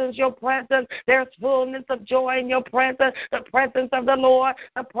presence, there's fullness of joy in your presence, the presence of the Lord,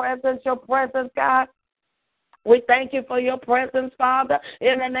 your presence, God. We thank you for your presence, Father.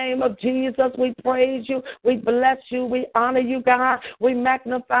 In the name of Jesus, we praise you. We bless you. We honor you, God. We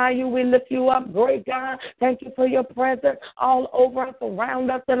magnify you. We lift you up, great God. Thank you for your presence all over us,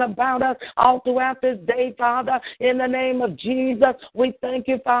 around us, and about us, all throughout this day, Father. In the name of Jesus, we thank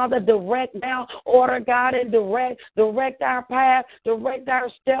you, Father. Direct now, order, God, and direct our path, direct our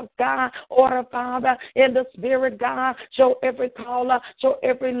steps, God. Order, Father, in the spirit, God. Show every caller, show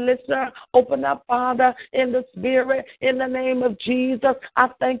every listener. Open up, Father, in the Spirit, in the name of Jesus. I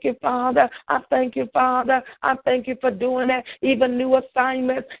thank you, Father. I thank you for doing that. Even new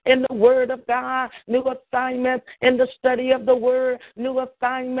assignments in the Word of God, new assignments in the study of the Word, new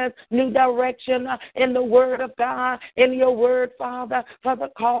assignments, new direction in the Word of God, in your Word, Father, for the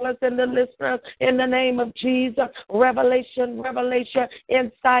callers and the listeners, in the name of Jesus. Revelation,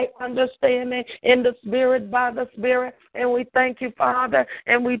 insight, understanding in the Spirit, by the Spirit. And we thank you, Father,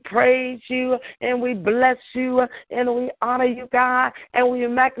 and we praise you, and we bless you, and we honor you, God, and we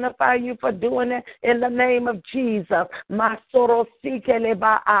magnify you for doing it in the name of Jesus.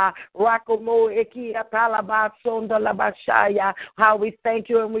 How we thank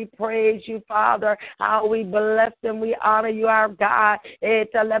you and we praise you, Father. How we bless and we honor you, our God. We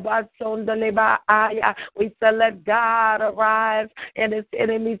say, let God arise and his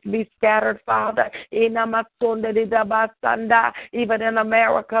enemies be scattered, Father. Even in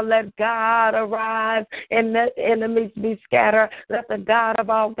America, let God arise and let enemies be scattered. Let the God of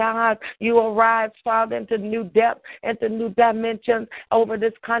all gods, you arise, Father, into new depths, into new dimensions over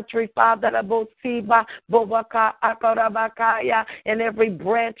this country, Father, in every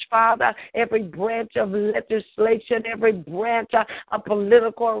branch, Father, every branch of legislation, every branch of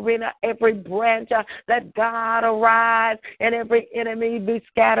political arena, every branch, let God arise and every enemy be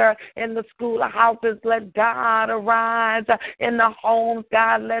scattered in the schoolhouses. Let God arise in the homes,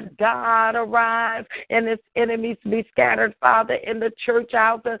 God. Let God arise and its enemies be scattered, Father, in the church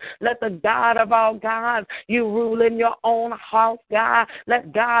houses. Let the God of all gods, you rule in your own house, God.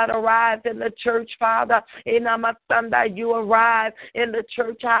 Let God arise in the church, Father. In Amasanda, you arise in the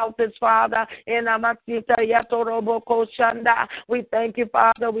church houses, Father. In Amasita Yatoroboko Shanda. We thank you,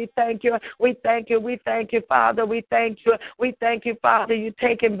 Father. We thank you. We thank you. We thank you, Father. We thank you. We thank you, Father. You're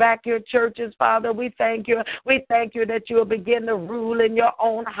taking back your churches, Father. We thank you. We thank you that you will begin to rule in your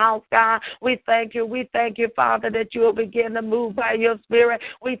own house, God. We thank you. We thank thank you, Father, that you will begin to move by your Spirit.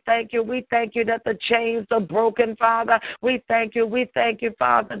 We thank you that the chains are broken, Father. We thank you,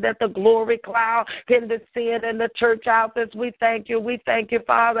 Father, that the glory cloud can descend in the church houses. We thank you,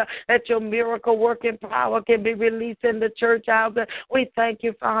 Father, that your miracle working power can be released in the church houses. We thank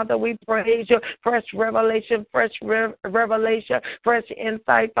you, Father. We praise you. Fresh revelation, fresh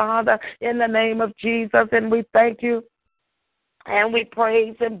insight, Father, in the name of Jesus. And we thank you. And we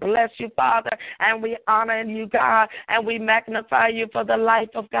praise and bless you, Father, and we honor you, God, and we magnify you for the life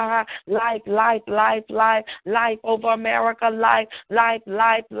of God. Life over America. Life. The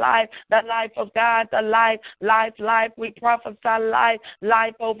life of God. The life. We prophesy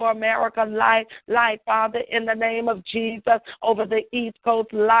life over America. Life, Father, in the name of Jesus, over the East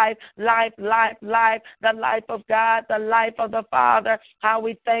Coast. Life. The life of God. The life of the Father. How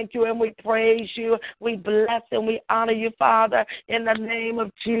we thank you and we praise you. We bless and we honor you, Father. In the name of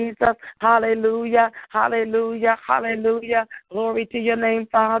Jesus, hallelujah, hallelujah, hallelujah. Glory to your name,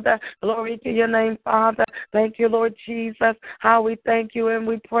 Father. Glory to your name, Father. Thank you, Lord Jesus. How we thank you and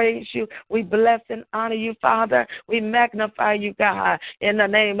we praise you. We bless and honor you, Father. We magnify you, God, in the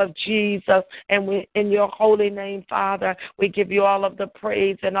name of Jesus. And we, in your holy name, Father, we give you all of the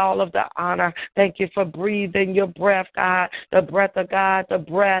praise and all of the honor. Thank you for breathing your breath, God, the breath of God, the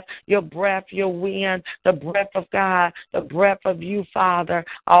breath, your wind, the breath of God, the breath of you, Father,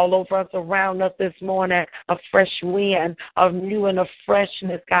 all over us, around us this morning, a fresh wind of new and a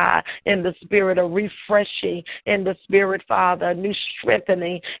freshness, God, in the spirit, of refreshing in the spirit, Father, a new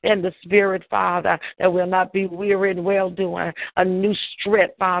strengthening in the spirit, Father, that we'll not be weary in well-doing, a new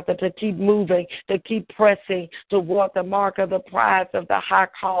strength, Father, to keep moving, to keep pressing toward the mark of the prize of the high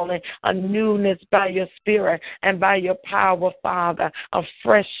calling, a newness by your spirit and by your power, Father, a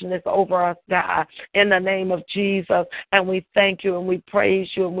freshness over us, God, in the name of Jesus. And we thank you and we praise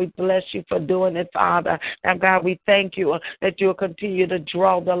you and we bless you for doing it, Father. Now, God, we thank you that you'll continue to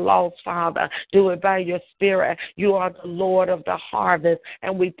draw the lost, Father. Do it by your spirit. You are the Lord of the harvest,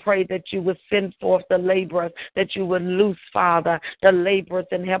 and we pray that you would send forth the laborers, that you would loose, Father, the laborers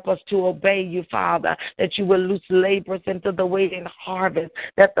and help us to obey you, Father, that you would loose laborers into the waiting harvest,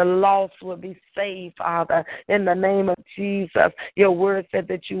 that the lost will be saved, Father, in the name of Jesus. Your word said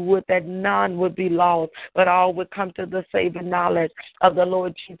that you would, that none would be lost, but all would come to the saving knowledge of the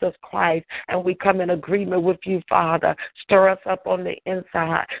Lord Jesus Christ. And we come in agreement with you, Father. Stir us up on the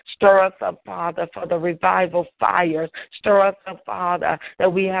inside. Stir us up, Father, for the revival fires. Stir us up, Father,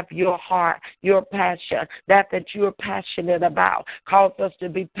 that we have your heart, your passion, that you're passionate about. Cause us to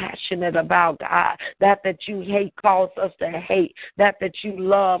be passionate about, God. That you hate, cause us to hate. That you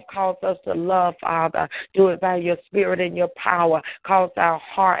love, cause us to love, Father. Do it by your spirit and your power. Cause our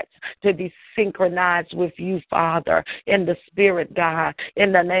hearts to be synchronized with you, Father, in the spirit, God,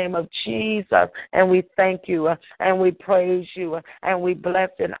 in the name of Jesus. And we thank you and we praise you and we bless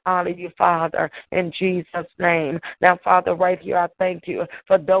and honor you, Father, in Jesus' name. Now, Father, right here, I thank you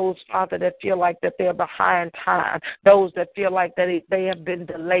for those, Father, that feel like that they're behind time, those that feel like that they have been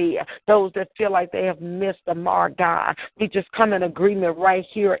delayed, those that feel like they have missed the mark, God. We just come in agreement right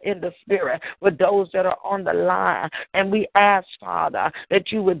here in the spirit with those that are on the line. And we ask, Father,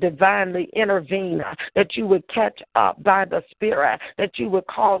 that you would divinely intervene, that you would catch up by the Spirit, that you would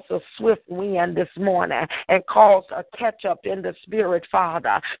cause a swift wind this morning and cause a catch up in the Spirit,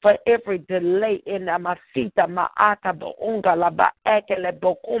 Father, for every delay in the Masita Maata Bounga Laba Ekele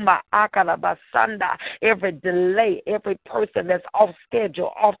Bokuma Akala Basanda, every delay, every person that's off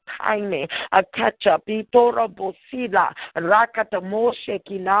schedule, off timing, a catch up, Itoro Bosila, Rakata Moshe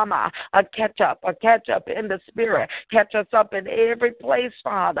Kinama, a catch up in the Spirit, catch us up in every place,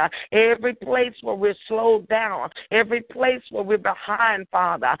 Father, every place where we're slowed down, every place where we're behind,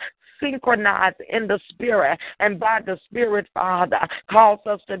 Father. Synchronize in the Spirit and by the Spirit, Father, cause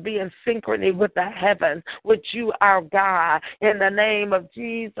us to be in synchrony with the heavens, with you, our God, in the name of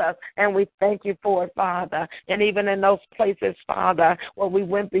Jesus. And we thank you for it, Father. And even in those places, Father, where we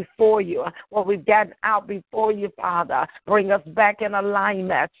went before you, where we've gotten out before you, Father, bring us back in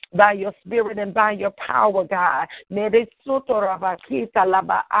alignment by your Spirit and by your power, God. Even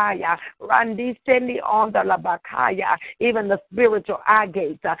the spiritual eye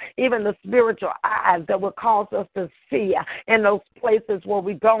gates, even the spiritual eyes that will cause us to see in those places where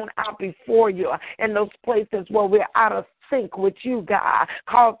we've gone out before you, in those places where we're out of sync with you, God.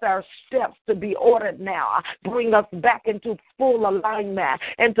 Cause our steps to be ordered now. Bring us back into full alignment,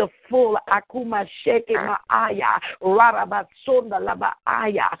 into full akuma sheke maaya, rarabatsunda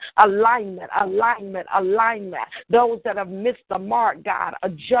labaaya, alignment. Those that have missed the mark, God,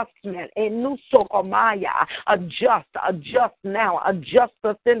 adjustment. Enusokomaya, adjust now. Adjust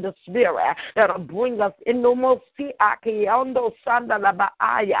us in the spirit. That'll bring us in no more.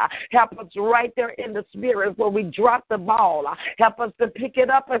 Help us right there in the spirit where we drop the ball. Help us to pick it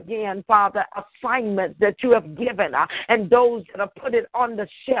up again, Father. Assignments that you have given and those that have put it on the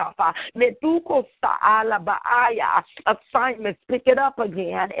shelf. Assignments, pick it up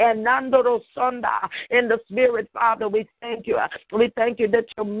again. And in the spirit, Father, we thank you. We thank you that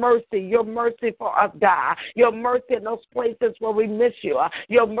your mercy for us, God. Your mercy in those places where we miss you.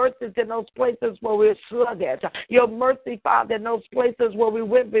 Your mercies in those places where we're sluggish. Your mercy, Father, in those places where we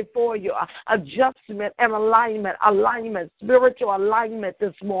went before you. Adjustment and alignment, spiritual alignment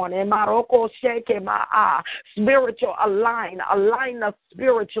this morning. Spiritual align us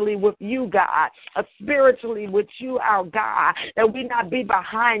spiritually with you, God. Spiritually with you, our God. That we not be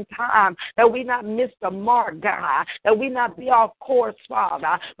behind time. That we not miss the mark, God. That we not be off course,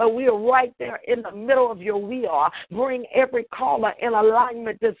 Father. But we are right there in the middle of your wheel. Bring every caller in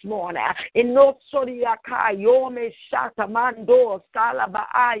alignment this morning. And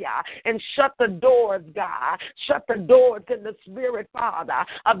shut the doors, God. Shut the doors in the spirit, Father,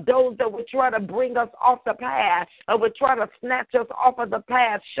 of those that would try to bring us off the path, or would try to snatch us off of the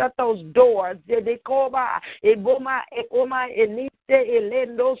path. Shut those doors. Every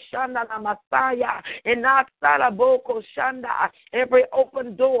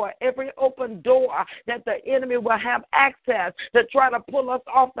open door that the enemy will have access to try to pull us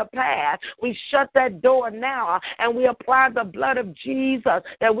off the path, we shut that door now, and we apply the blood of Jesus,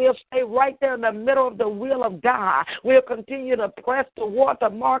 that we'll stay right there in the middle of the will of God. We'll continue to press toward the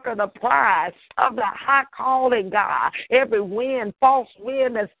mark of the prize of the high calling, God. Every false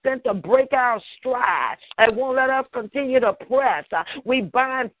wind that's sent to break our stride and won't let us continue to press. We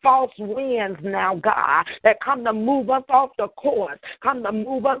bind false winds now, God, that come to move us off the course, come to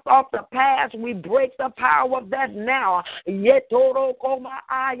move us off the path. We break the power of that now. In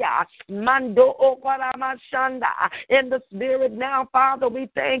the spirit now, Father, we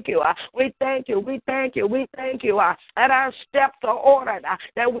thank you. We thank you. That our steps are ordered,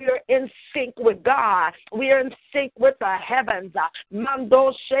 that we are in sync with God. We are in sync with the heavens.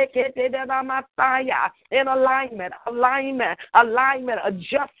 In alignment,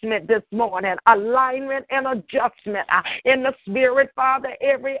 adjustment this morning. Alignment and adjustment in the spirit, Father.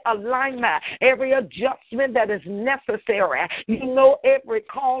 Every alignment, every adjustment that is necessary. You know every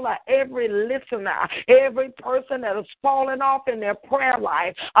caller, every listener, every person that has fallen off in their prayer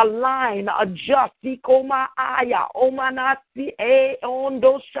life. Align, adjust.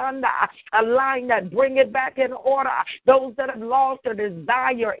 Align that, bring it back in order. Those that have lost a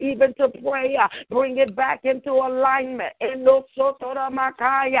desire even to pray, bring it back into alignment. Those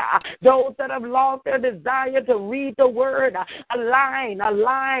that have lost their desire to read the word, align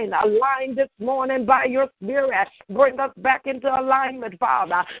this morning by your spirit. Bring us back into alignment,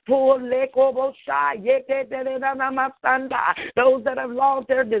 Father. Those that have lost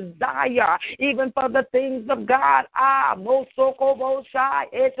their desire even for the things of God,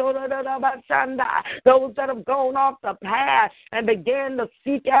 those that have gone off the path and began to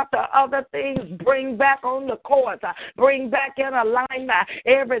seek after other things, bring back on the course, bring back in alignment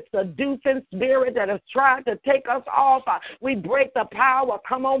every seducing spirit that has tried to take us off. We break the power.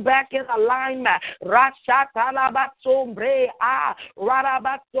 Come on back in alignment.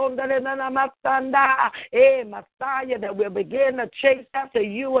 Messiah, that we'll begin to chase after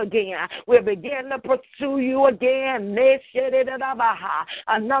you again. We'll begin to pursue you again.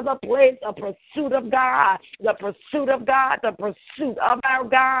 Another place, a pursuit of God, the pursuit of God, the pursuit of our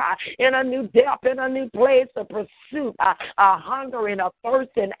God in a new depth, in a new place, the pursuit, a hungering, a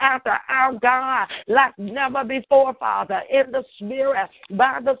thirsting after our God like never before, Father, in the spirit,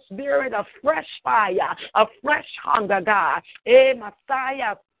 by the spirit, of fresh fire, a fresh hunger, God.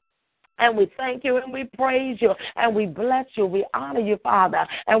 Messiah. And we thank you and we praise you and we bless you. We honor you, Father,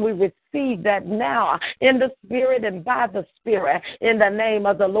 and we receive that now in the spirit and by the spirit in the name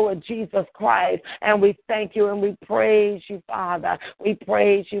of the Lord Jesus Christ. And we thank you and we praise you, Father. We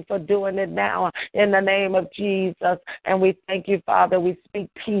praise you for doing it now in the name of Jesus. And we thank you, Father. We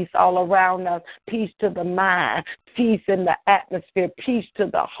speak peace all around us, peace to the mind, peace in the atmosphere, peace to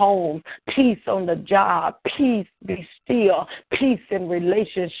the home, peace on the job, peace be still, peace in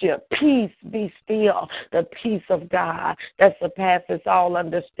relationship, peace peace be still, the peace of God that surpasses all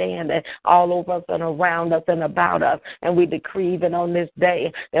understanding all over us and around us and about us. And we decree even on this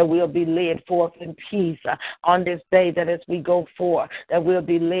day that we'll be led forth in peace. On this day that as we go forth, that we'll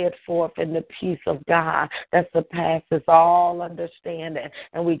be led forth in the peace of God that surpasses all understanding.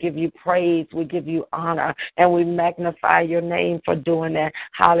 And we give you praise, we give you honor, and we magnify your name for doing that.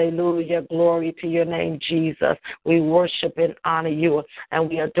 Hallelujah. Glory to your name, Jesus. We worship and honor you, and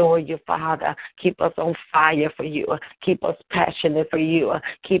we adore you, Father. Keep us on fire for you. Keep us passionate for you.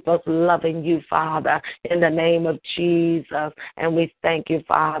 Keep us loving you, Father, in the name of Jesus. And we thank you,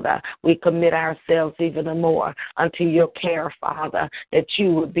 Father. We commit ourselves even more unto your care, Father, that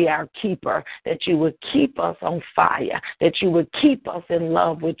you would be our keeper, that you would keep us on fire, that you would keep us in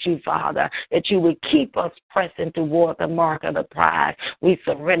love with you, Father, that you would keep us pressing toward the mark of the prize. We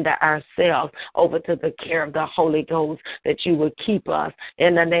surrender ourselves over to the care of the Holy Ghost, that you would keep us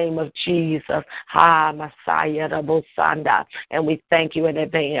in the name of Jesus. Ha, Messiah, Rabosanda. And we thank you in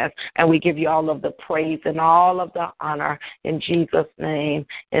advance, and we give you all of the praise and all of the honor in Jesus' name.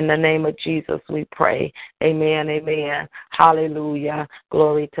 In the name of Jesus we pray. Amen, amen. Hallelujah.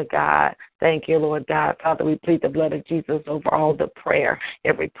 Glory to God. Thank you, Lord God. Father, we plead the blood of Jesus over all the prayer.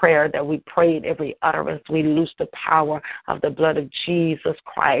 Every prayer that we prayed, every utterance, we loose the power of the blood of Jesus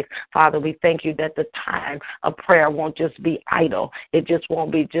Christ. Father, we thank you that the time of prayer won't just be idle. It just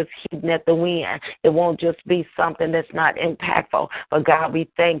won't be just heating at the wind. It won't just be something that's not impactful. But God, we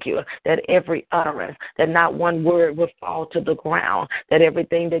thank you that every utterance, that not one word will fall to the ground, that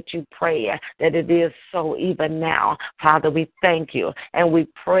everything that you pray, that it is so even now. Father, we thank you, and we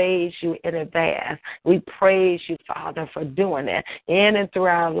praise you in advance. We praise you, Father, for doing it in and through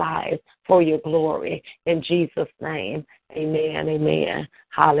our lives for your glory. In Jesus' name, amen, amen.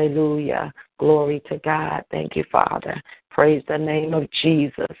 Hallelujah. Glory to God. Thank you, Father. Praise the name of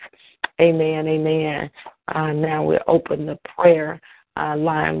Jesus. Amen, amen. Now we'll open the prayer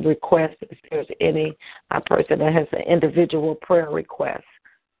line request. If there's any person that has an individual prayer request,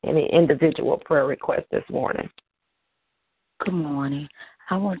 any individual prayer request this morning. Good morning.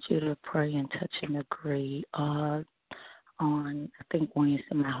 I want you to pray and touch and agree on, I think Wednesday,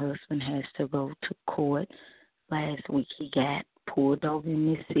 my husband has to go to court. Last week he got pulled over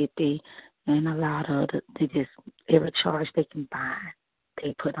in Mississippi, and a lot of every charge they can find,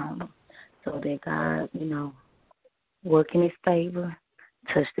 they put on him. So that God, work in his favor,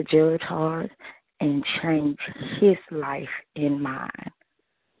 touch the judge's heart, and change his life and mine.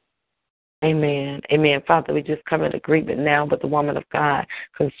 Amen. Amen. Father, we just come in agreement now with the woman of God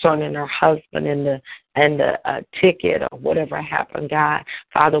concerning her husband and the ticket or whatever happened, God.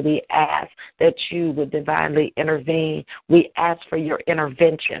 Father, we ask that you would divinely intervene. We ask for your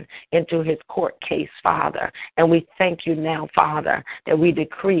intervention into his court case, Father. And we thank you now, Father, that we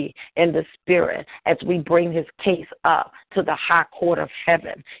decree in the Spirit as we bring his case up to the high court of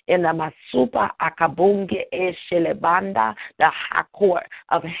heaven. In the Masupa Akabunge Eshelebanda, the high court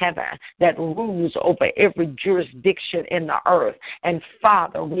of heaven that rules over every jurisdiction in the earth. And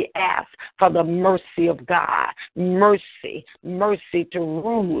Father, we ask for the mercy of God, mercy to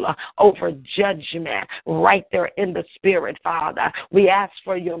rule over judgment right there in the Spirit, Father. We ask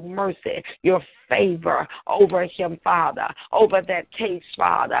for your mercy, your favor over him, Father, over that case,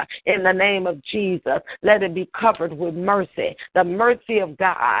 Father, in the name of Jesus. Let it be covered with mercy, the mercy of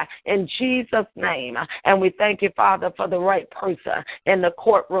God, in Jesus' name. And we thank you, Father, for the right person in the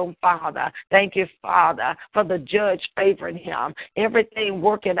courtroom, Father. Thank you, Father, for the judge favoring him, everything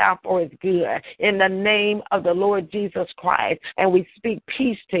working out for his good, in the name of the Lord Jesus Christ. And we speak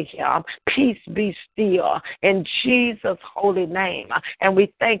peace to him. Peace be still in Jesus' holy name. And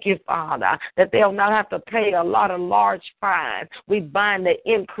we thank you, Father, that they'll not have to pay a lot of large fines. We bind the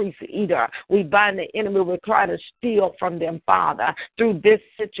increase eater. We bind the enemy who will try to steal from them, Father. Through this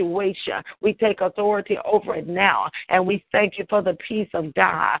situation, we take authority over it now. And we thank you for the peace of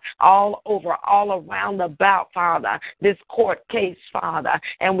God all over, all around about, Father, this court case, Father.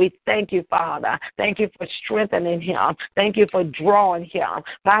 And we thank you, Father. Thank you for strengthening him. Thank you for drawing him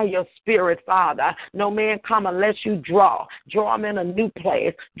by your Spirit, Father. No man come unless you draw. Draw him in a new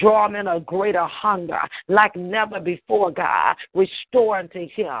place. Draw him in a greater hunger like never before, God. Restore unto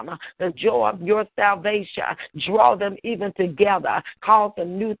him the joy of your salvation. Draw them even together. Cause a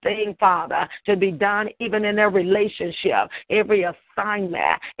new thing, Father, to be done even in their relationship. Every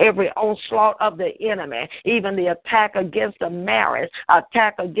assignment, every onslaught of the enemy, even the attack against the marriage,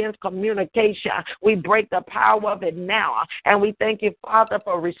 attack against communication. We break the power of it now. And we thank you, Father,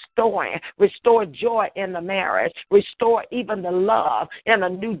 for restoring. Restore joy in the marriage. Restore even the love in a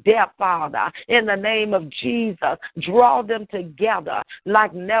new depth, Father, in the name of Jesus. Draw them together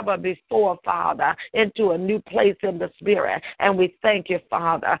like never before, Father, into a new place in the Spirit. And we thank you,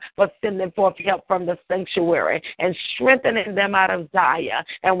 Father, for sending forth help from the sanctuary and strengthening them out of Zion.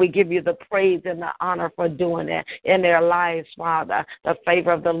 And we give you the praise and the honor for doing it in their lives, Father. The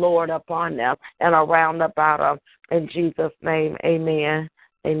favor of the Lord upon them and around about them. In Jesus' name, amen.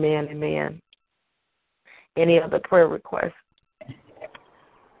 Amen, amen. Any other prayer requests?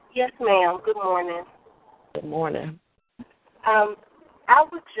 Yes, ma'am. Good morning. Good morning. I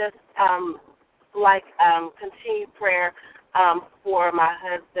would just like continued prayer for my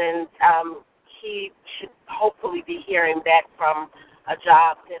husband. He should hopefully be hearing back from a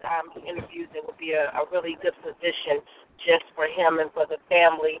job that he interviewed that would be a really good position just for him and for the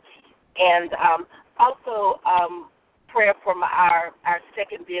family. And also prayer for our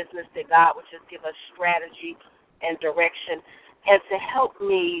second business, that God would just give us strategy and direction and to help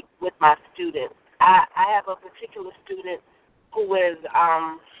me with my students. I have a particular student who is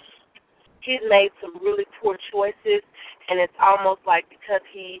he's made some really poor choices, and it's almost like because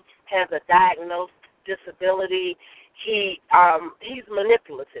he has a diagnosed disability, he's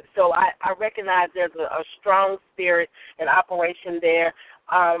manipulative. So I recognize there's a strong spirit in operation there.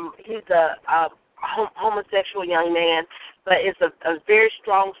 He's a homosexual young man, but it's a very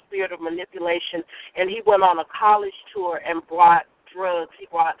strong spirit of manipulation. And he went on a college tour and brought drugs. He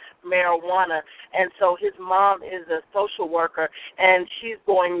brought marijuana. And so his mom is a social worker, and she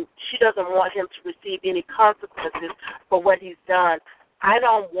doesn't want him to receive any consequences for what he's done. I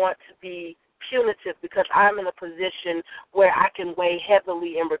don't want to be punitive because I'm in a position where I can weigh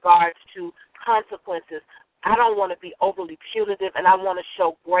heavily in regards to consequences. I don't want to be overly punitive, and I want to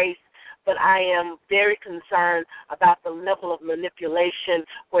show grace, but I am very concerned about the level of manipulation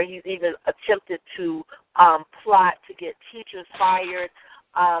where he's even attempted to plot to get teachers fired.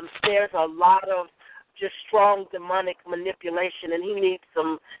 There's a lot of just strong demonic manipulation, and he needs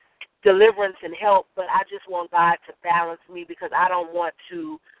some deliverance and help, but I just want God to balance me because I don't want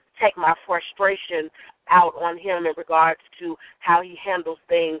to take my frustration out on him in regards to how he handles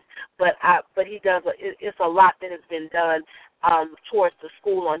things. But he does. It's a lot that has been done towards the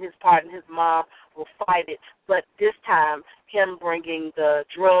school on his part, and his mom will fight it. But this time, him bringing the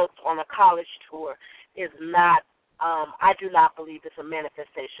drugs on a college tour is not. I do not believe it's a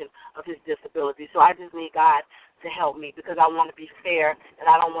manifestation of his disability. So I just need God to help me because I want to be fair, and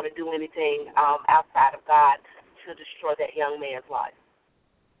I don't want to do anything outside of God to destroy that young man's life.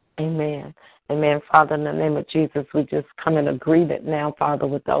 Amen. Amen. Father, in the name of Jesus, we just come in agreement now, Father,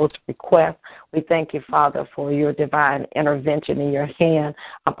 with those requests. We thank you, Father, for your divine intervention in your hand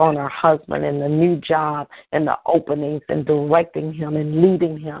upon our husband and the new job and the openings and directing him and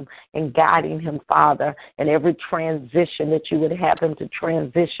leading him and guiding him, Father, in every transition that you would have him to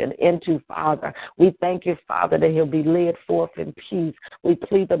transition into, Father. We thank you, Father, that he'll be led forth in peace. We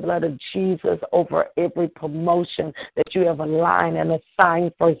plead the blood of Jesus over every promotion that you have aligned and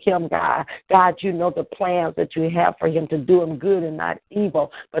assigned for him, God. God, you know the plans that you have for him to do him good and not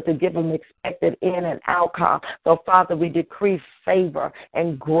evil, but to give him expected in and outcome. So, Father, we decree favor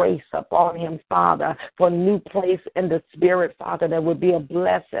and grace upon him, Father, for a new place in the Spirit, Father, that would be a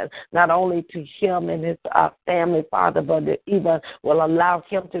blessing, not only to him and his family, Father, but that even will allow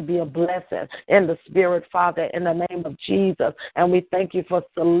him to be a blessing in the Spirit, Father, in the name of Jesus. And we thank you for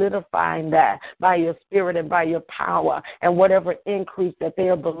solidifying that by your Spirit and by your power, and whatever increase that they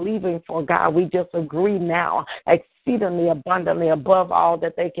are believing for, God, we just agree now, exceedingly abundantly above all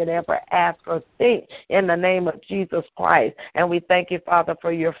that they could ever ask or think in the name of Jesus Christ. And we thank you, Father,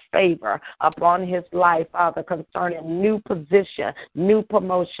 for your favor upon his life, Father, concerning new position, new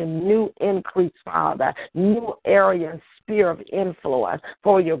promotion, new increase, Father, new area and sphere of influence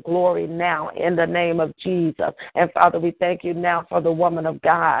for your glory now in the name of Jesus. And Father, we thank you now for the woman of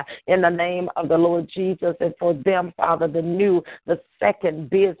God in the name of the Lord Jesus, and for them, Father, the second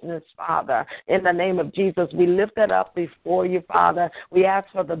business, Father, in the name of Jesus. We lift it up before you, Father. We ask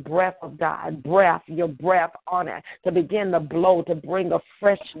for the breath of God, your breath on it, to begin to blow, to bring a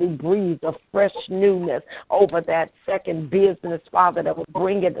fresh new breeze, a fresh newness over that second business, Father, that will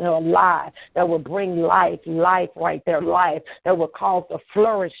bring it alive, that will bring life right there, life, that will cause the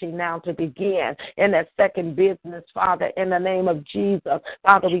flourishing now to begin in that second business, Father, in the name of Jesus.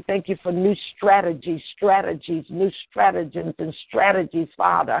 Father, we thank you for new strategies, new stratagems and strategies,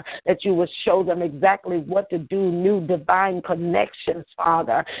 Father, that you would show them exactly what to do, new divine connections,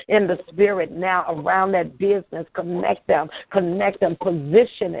 Father, in the spirit now around that business. Connect them,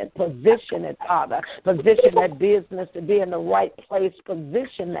 position it, Father. Position that business to be in the right place.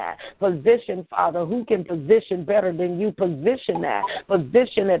 Position that. Position, Father, who can position better than you? Position that.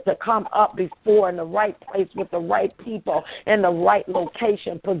 Position it to come up before in the right place with the right people in the right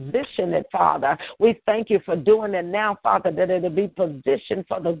location. Position it, Father. We thank you for doing it now, Father, that it'll be positioned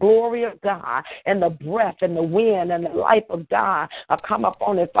for the glory of God and the breath and the wind and the life of God come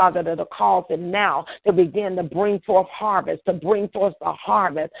upon it, Father, that'll cause it now to begin to bring forth harvest, to bring forth the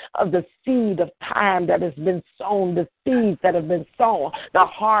harvest of the seed of time that has been sown, the seeds that have been sown, the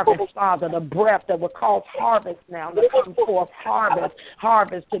harvest, Father, the breath that will cause harvest now to come forth,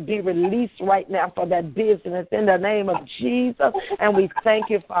 harvest to be released right now for that business in the name of Jesus. And we thank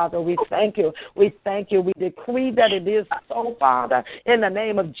you, Father. We thank you. We thank you. We decree that it is so, Father, in the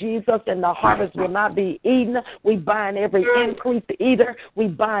name of Jesus, and the harvest will not be eaten. We bind every increase eater. We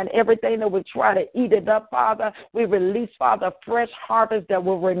bind everything that would try to eat it up, Father. We release, Father, fresh harvest that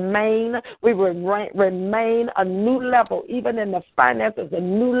will remain. We will remain a new level, even in the finances, a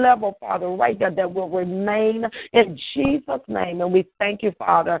new level, Father, right there that will remain in Jesus' name. And we thank you,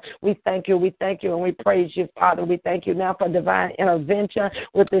 Father. We thank you, and we praise you, Father. We thank you now for divine intervention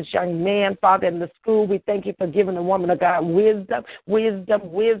with this young man, Father, in the school. We thank you for giving the woman of God wisdom. Wisdom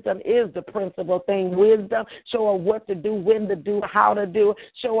is the principal thing. Wisdom. Show her what to do, when to do, how to do.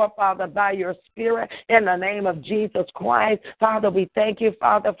 Show her, Father, by your Spirit in the name of Jesus Christ. Father, we thank you,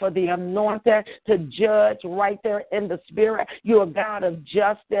 Father, for the anointing to judge right there in the Spirit. You are God of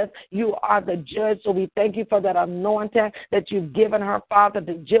justice. You are the judge. So we thank you for that anointing that you've given her, Father,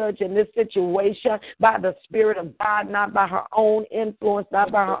 to judge in this situation by the Spirit of God, not by her own influence,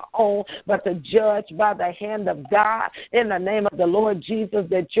 not by her own, but to judge by the hand of God in the name of the Lord Jesus,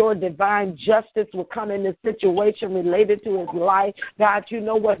 that your divine justice will come in this situation related to his life. God, you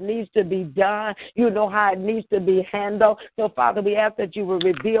know what needs to be done. You know how it needs to be handled. So, Father, we ask that you will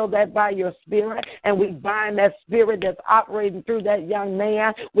reveal that by your Spirit, and we bind that spirit that's operating through that young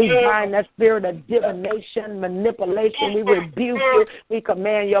man. We bind that spirit of divination, manipulation. We rebuke you. We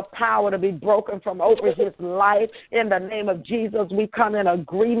command your power to be broken from over his life. In the name of Jesus, we come in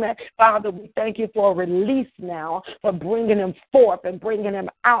agreement. Father, we thank you for a release now, for bringing him forth and bringing him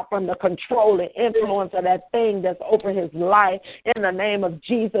out from the control and influence of that thing that's over his life. In the name of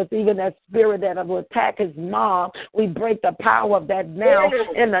Jesus, even that spirit that will attack his mom, we break the power of that now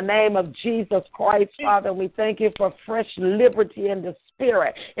in the name of Jesus Christ, Father. We thank you for fresh liberty in the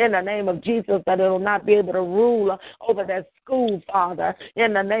Spirit in the name of Jesus, that it will not be able to rule over that school, Father,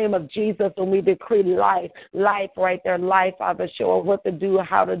 in the name of Jesus. And we decree life right there, life, Father. Show her what to do,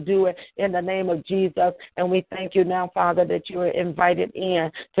 how to do it in the name of Jesus. And we thank you now, Father, that you are invited in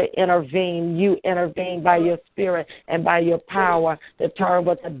to intervene. You intervene by your Spirit and by your power to turn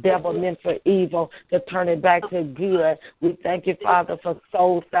what the devil meant for evil, to turn it back to good. We thank you, Father, for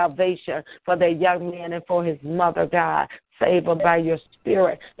soul salvation for the young man and for his mother, God. Save them by your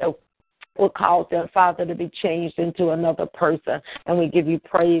Spirit that will cause them, Father, to be changed into another person. And we give you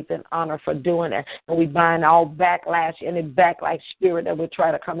praise and honor for doing it. And we bind all backlash, any backlash spirit that would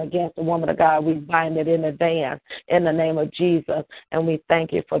try to come against the woman of God. We bind it in advance in the name of Jesus. And we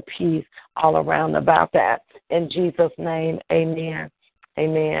thank you for peace all around about that. In Jesus' name, amen.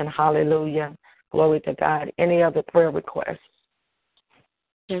 Amen. Hallelujah. Glory to God. Any other prayer requests?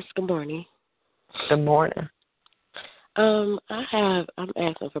 Yes, good morning. Good morning. I'm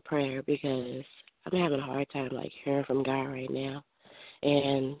asking for prayer because I'm having a hard time, hearing from God right now.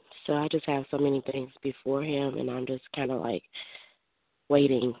 And so I just have so many things before him, and I'm just kind of,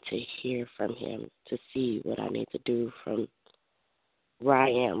 waiting to hear from him to see what I need to do from where I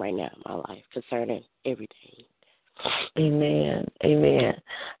am right now in my life concerning everything. Amen. Amen.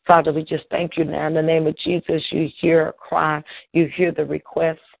 Father, we just thank you now in the name of Jesus. You hear a cry. You hear the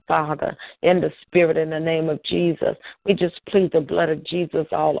request, Father, in the Spirit, in the name of Jesus. We just plead the blood of Jesus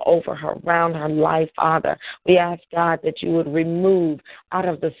all over her, around her life, Father. We ask, God, that you would remove out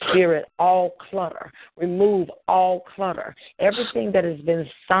of the Spirit all clutter. Remove all clutter. Everything that has been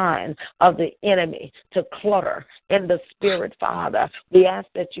signed of the enemy to clutter in the Spirit, Father. We ask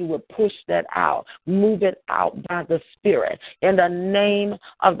that you would push that out. Move it out by the Spirit. In the name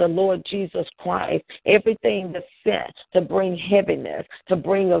of the Lord Jesus Christ, everything that's sent to bring heaviness, to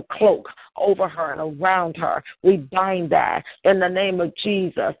bring a a cloak over her and around her. We bind that in the name of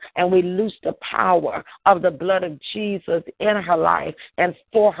Jesus, and we loose the power of the blood of Jesus in her life and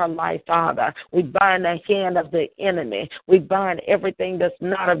for her life, Father. We bind the hand of the enemy. We bind everything that's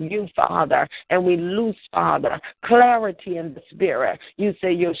not of you, Father, and we loose, Father, clarity in the spirit. You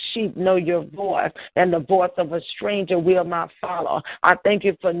say your sheep know your voice, and the voice of a stranger will not follow. I thank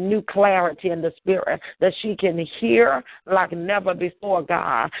you for new clarity in the spirit, that she can hear like never before,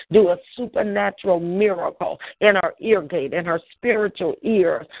 God. Do a supernatural miracle in her ear gate, in her spiritual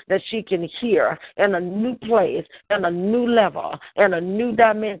ears, that she can hear in a new place, in a new level, in a new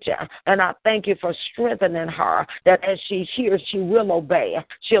dimension. And I thank you for strengthening her, that as she hears, she will obey.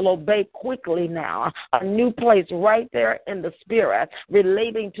 She'll obey quickly now. A new place right there in the spirit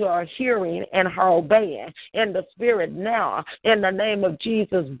relating to her hearing and her obeying in the spirit now. In the name of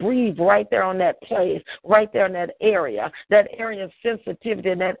Jesus, breathe right there on that place, right there in that area of sensitivity,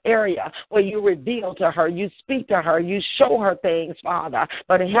 in that area where you reveal to her, you speak to her, you show her things, Father,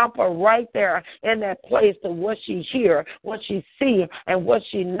 but help her right there in that place to what she hear, what she see, and what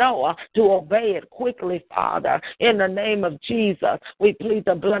she know, to obey it quickly, Father. In the name of Jesus, we plead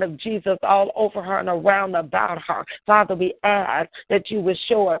the blood of Jesus all over her and around about her. Father, we ask that you would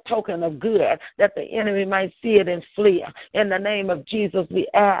show a token of good, that the enemy might see it and flee. In the name of Jesus, we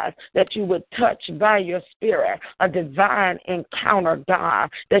ask that you would touch by your spirit a divine encounter, God,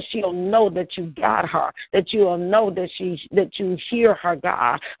 that she'll know that you got her, that you'll know that you hear her,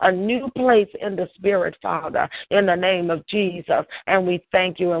 God. A new place in the spirit, Father, in the name of Jesus. And we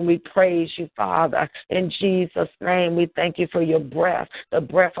thank you and we praise you, Father. In Jesus' name, we thank you for your breath, the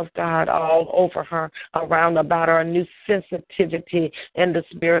breath of God all over her, around about her, a new sensitivity in the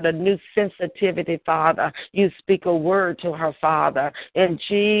spirit, a new sensitivity, Father. You speak a word to her, Father, in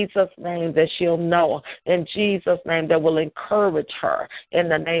Jesus' name, that she'll know, in Jesus' name, that will encourage her. In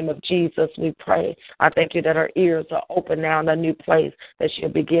the name of Jesus, we pray. I thank you that her ears are open now in a new place, that she'll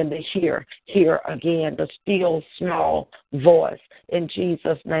begin to hear again the still small voice, in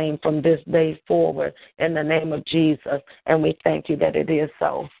Jesus' name, from this day forward, in the name of Jesus. And we thank you that it is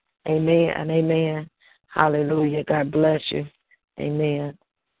so. Amen and amen. Hallelujah. God bless you. Amen.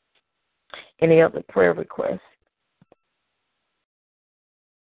 Any other prayer requests?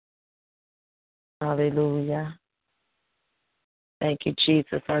 Hallelujah. Thank you,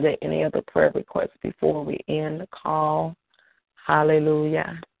 Jesus. Are there any other prayer requests before we end the call?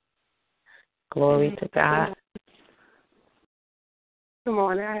 Hallelujah. Glory to God. Good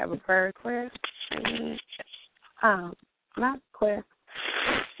morning. I have a prayer request.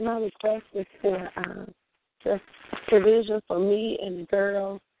 My request is for just provision for me and the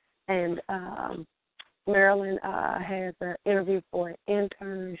girls. And Marilyn has an interview for an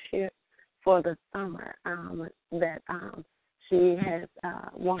internship for the summer that she has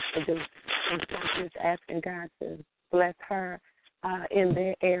wants to do. And so she's asking God to bless her in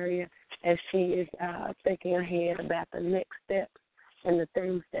that area as she is thinking ahead about the next steps and the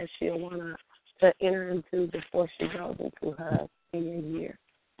things that she'll want to enter into before she goes into her senior year.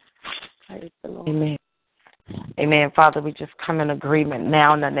 Praise the Lord. Amen. Amen. Father, we just come in agreement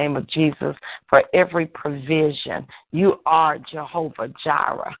now in the name of Jesus for every provision. You are Jehovah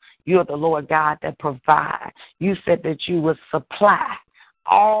Jireh. You're the Lord God that provides. You said that you would supply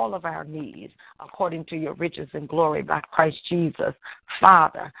all of our needs according to your riches and glory by Christ Jesus.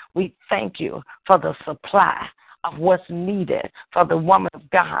 Father, we thank you for the supply of what's needed for the woman of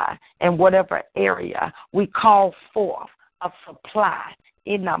God in whatever area. We call forth a supply.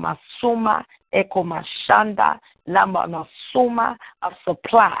 Inamasuma, ekomashanda, lamanasuma, of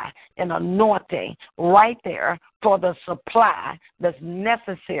supply and anointing right there for the supply that's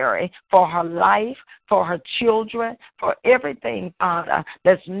necessary for her life, for her children, for everything, Father,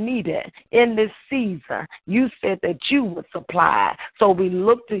 that's needed in this season. You said that you would supply. So we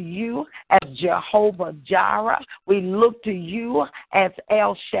look to you as Jehovah Jireh. We look to you as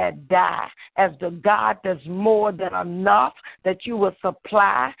El Shaddai, as the God that's more than enough, that you will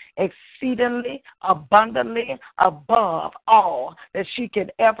supply exceedingly, abundantly, above all that she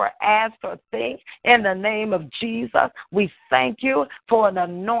could ever ask or think. In the name of Jesus, we thank you for an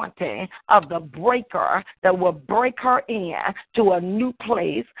anointing of the breaker that will break her in to a new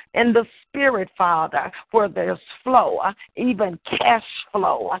place in the spirit, Father, where there's flow, even cash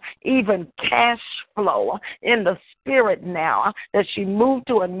flow in the spirit now, that she moved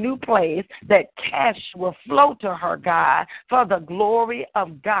to a new place, that cash will flow to her, God, for the glory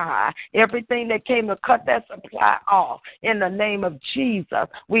of God. Everything everything that came to cut that supply off. In the name of Jesus,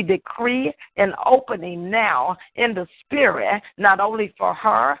 we decree an opening now in the spirit, not only for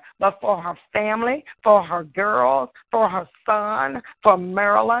her, but for her family, for her girls, for her son, for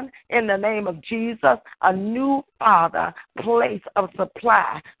Maryland. In the name of Jesus, a new, Father, place of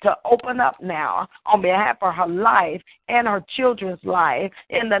supply to open up now on behalf of her life and her children's life.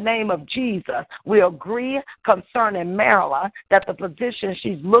 In the name of Jesus, we agree concerning Maryland that the position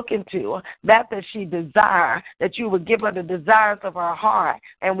she's looking to, that she desires, that you would give her the desires of her heart.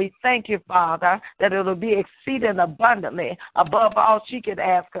 And we thank you, Father, that it will be exceeding abundantly above all she could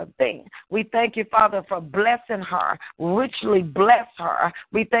ask or think. We thank you, Father, for blessing her, richly bless her.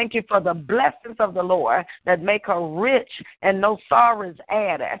 We thank you for the blessings of the Lord that make her rich and no sorrows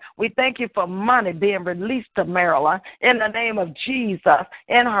added. We thank you for money being released to Maryland in the name of Jesus,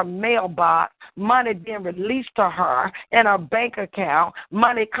 in her mailbox, money being released to her in her bank account,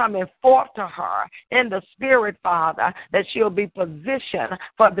 money coming forth to her in the spirit, Father, that she'll be positioned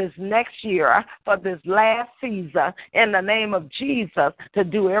for this next year, for this last season, in the name of Jesus, to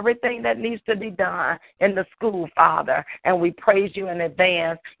do everything that needs to be done in the school, Father. And we praise you in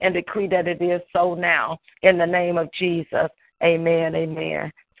advance and decree that it is so now in the name of Jesus. Amen,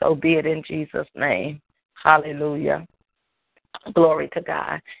 amen. So be it in Jesus' name. Hallelujah. Glory to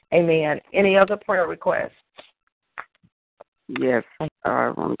God. Amen. Any other prayer requests? Yes, I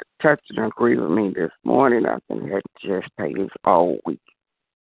want to touch and agree with me this morning. I've been having chest pains all week.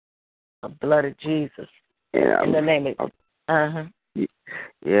 The blood of Jesus. And in the name of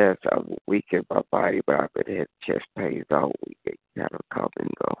Yes, I'm weak in my body, but I've been having chest pains all week. It kind of come and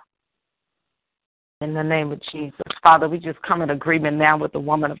go. In the name of Jesus. Father, we just come in agreement now with the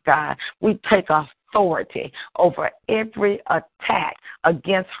woman of God. We take authority over every attack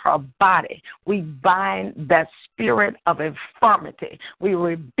against her body. We bind that spirit of infirmity. We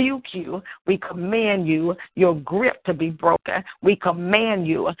rebuke you. We command you, your grip to be broken. We command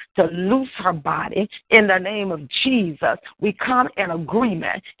you to loose her body in the name of Jesus. We come in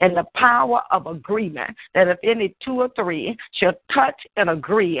agreement, in the power of agreement, that if any two or three shall touch and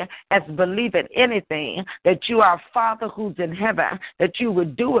agree as believe in anything, that you are Father who's in heaven, that you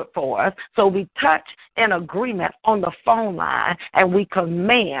would do it for us. So we touch in agreement on the phone line, and we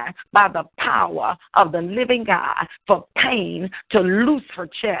command by the power of the living God for pain to loose her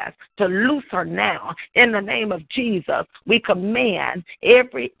chest, to loose her now. In the name of Jesus, we command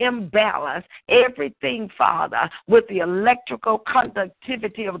every imbalance, everything, Father, with the electrical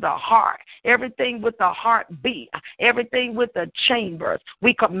conductivity of the heart, everything with the heartbeat, everything with the chambers.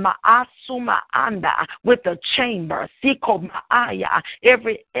 We command with the chambers,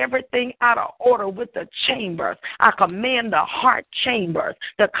 everything out of order with the chambers. I command the heart chambers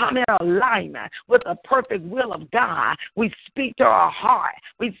to come in alignment with the perfect will of God. We speak to our heart.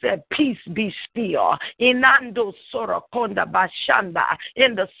 We said, peace be still. Inando sorokonda bashanda.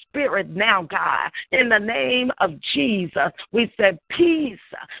 In the spirit now, God. In the name of Jesus, we said, peace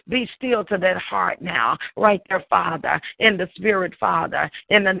be still to that heart now. Right there, Father. In the spirit, Father.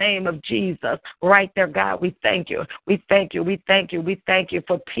 In the name of Jesus. Right there, God, we thank you. We thank you. We thank you. We thank you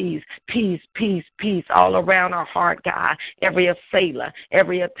for peace. Peace, peace, peace all around our heart, God. Every assailant,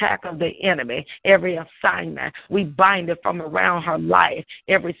 every attack of the enemy, every assignment, we bind it from around her life.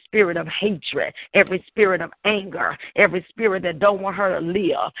 Every spirit of hatred, every spirit of anger, every spirit that don't want her to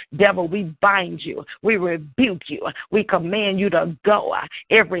live. Devil, we bind you. We rebuke you. We command you to go.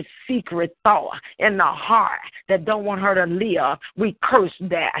 Every secret thought in the heart that don't want her to live, we curse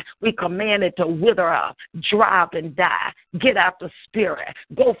that. We command it to wither up, dry up, and die. Get out the spirit.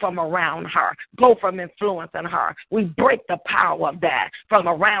 Go from around her. Go from influencing her. We break the power of that from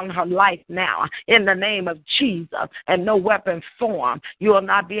around her life now in the name of Jesus. And no weapon formed, you will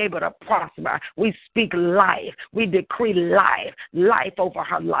not be able to prosper. We speak life. We decree life. Life over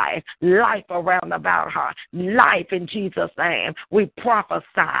her life. Life around about her. Life in Jesus' name. We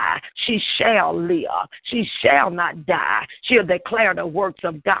prophesy. She shall live. She shall not die. She'll declare the works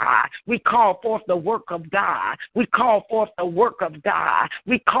of God. We call forth the work of God. We call forth the work of God.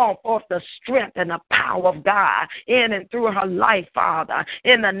 We call forth the strength and the power of God in and through her life, Father,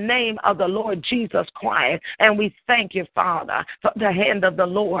 in the name of the Lord Jesus Christ. And we thank you, Father, for the hand of the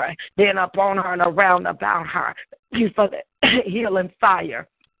Lord being upon her and around about her. For the healing fire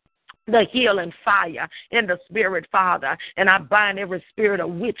the healing fire in the spirit, Father. And I bind every spirit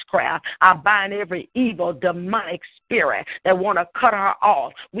of witchcraft. I bind every evil, demonic spirit that want to cut her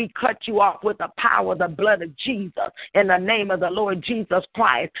off. We cut you off with the power of the blood of Jesus in the name of the Lord Jesus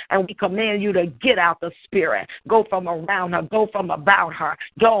Christ. And we command you to get out the spirit. Go from around her. Go from about her.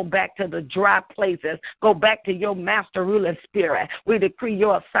 Go back to the dry places. Go back to your master ruling spirit. We decree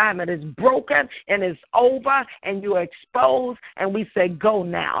your assignment is broken and is over and you are exposed. And we say, go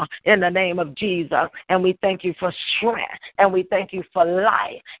now in the name of Jesus. And we thank you for strength. And we thank you for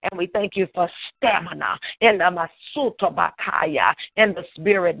life. And we thank you for stamina in the Masuta Bakaya, in the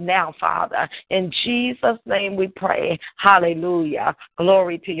spirit now, Father. In Jesus' name we pray. Hallelujah.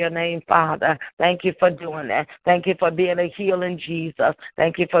 Glory to your name, Father. Thank you for doing that. Thank you for being a healing Jesus.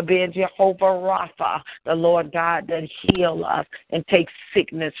 Thank you for being Jehovah Rapha, the Lord God that heal us and take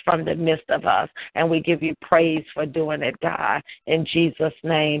sickness from the midst of us. And we give you praise for doing it, God. In Jesus'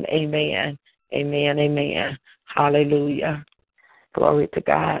 name, amen. Amen, amen. Hallelujah. Glory to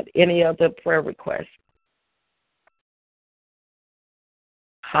God. Any other prayer requests?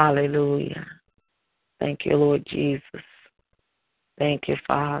 Hallelujah. Thank you, Lord Jesus. Thank you,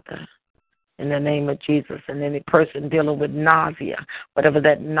 Father. In the name of Jesus, and any person dealing with nausea, whatever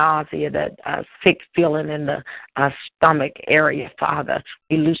that nausea, that sick feeling in the stomach area, Father,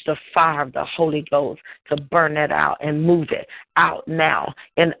 we loose the fire of the Holy Ghost to burn that out and move it out now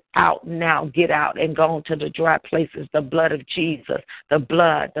and out now. Get out and go into the dry places. The blood of Jesus, the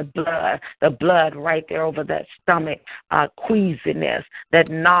blood right there over that stomach, queasiness, that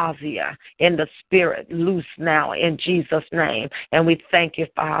nausea in the spirit, loose now in Jesus' name. And we thank you,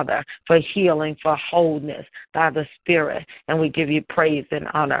 Father, for healing, for wholeness by the Spirit. And we give you praise and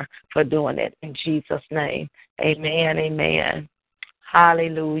honor for doing it in Jesus' name. Amen, amen.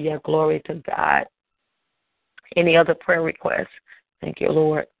 Hallelujah. Glory to God. Any other prayer requests? Thank you,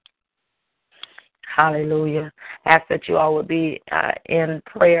 Lord. Hallelujah. Ask that you all would be in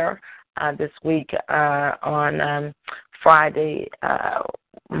prayer this week on Friday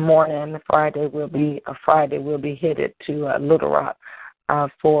morning. Friday we'll be headed to Little Rock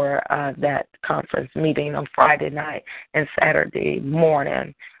for that conference meeting on Friday night and Saturday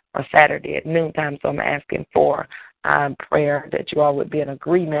morning or Saturday at noontime. So I'm asking for prayer that you all would be in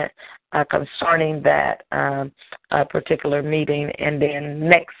agreement concerning that particular meeting. And then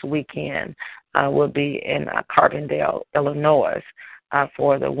next weekend we'll be in Carbondale, Illinois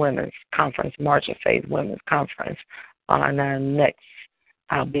for the Women's Conference, March of Faith Women's Conference on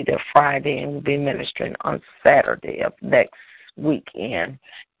I'll be there Friday and we'll be ministering on Saturday of next weekend.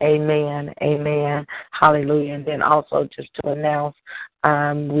 Amen. Amen. Hallelujah. And then also just to announce,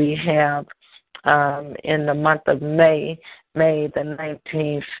 we have in the month of May the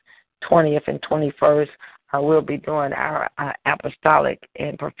 19th, 20th, and 21st, we'll be doing our Apostolic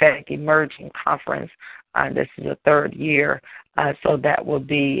and Prophetic Emerging Conference. This is the third year. So that will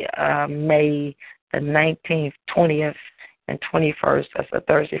be May the 19th, 20th, and 21st. That's a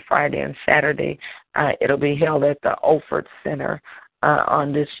Thursday, Friday, and Saturday. It'll be held at the Oldford Center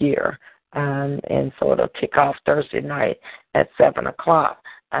on this year. And so it'll kick off Thursday night at 7 o'clock.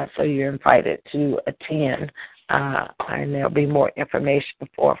 So you're invited to attend. And there'll be more information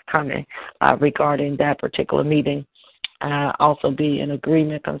forthcoming regarding that particular meeting. Also be in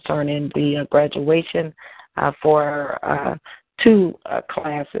agreement concerning the graduation for two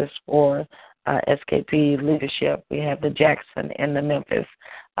classes for SKP leadership. We have the Jackson and the Memphis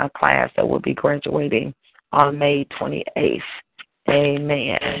class that will be graduating on May 28th.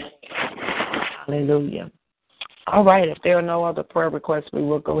 Amen. Hallelujah. All right, if there are no other prayer requests, we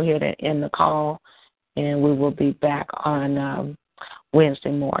will go ahead and end the call, and we will be back on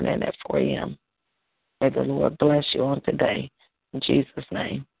Wednesday morning at 4 a.m. May the Lord bless you on today. In Jesus'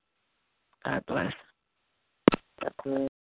 name, God bless.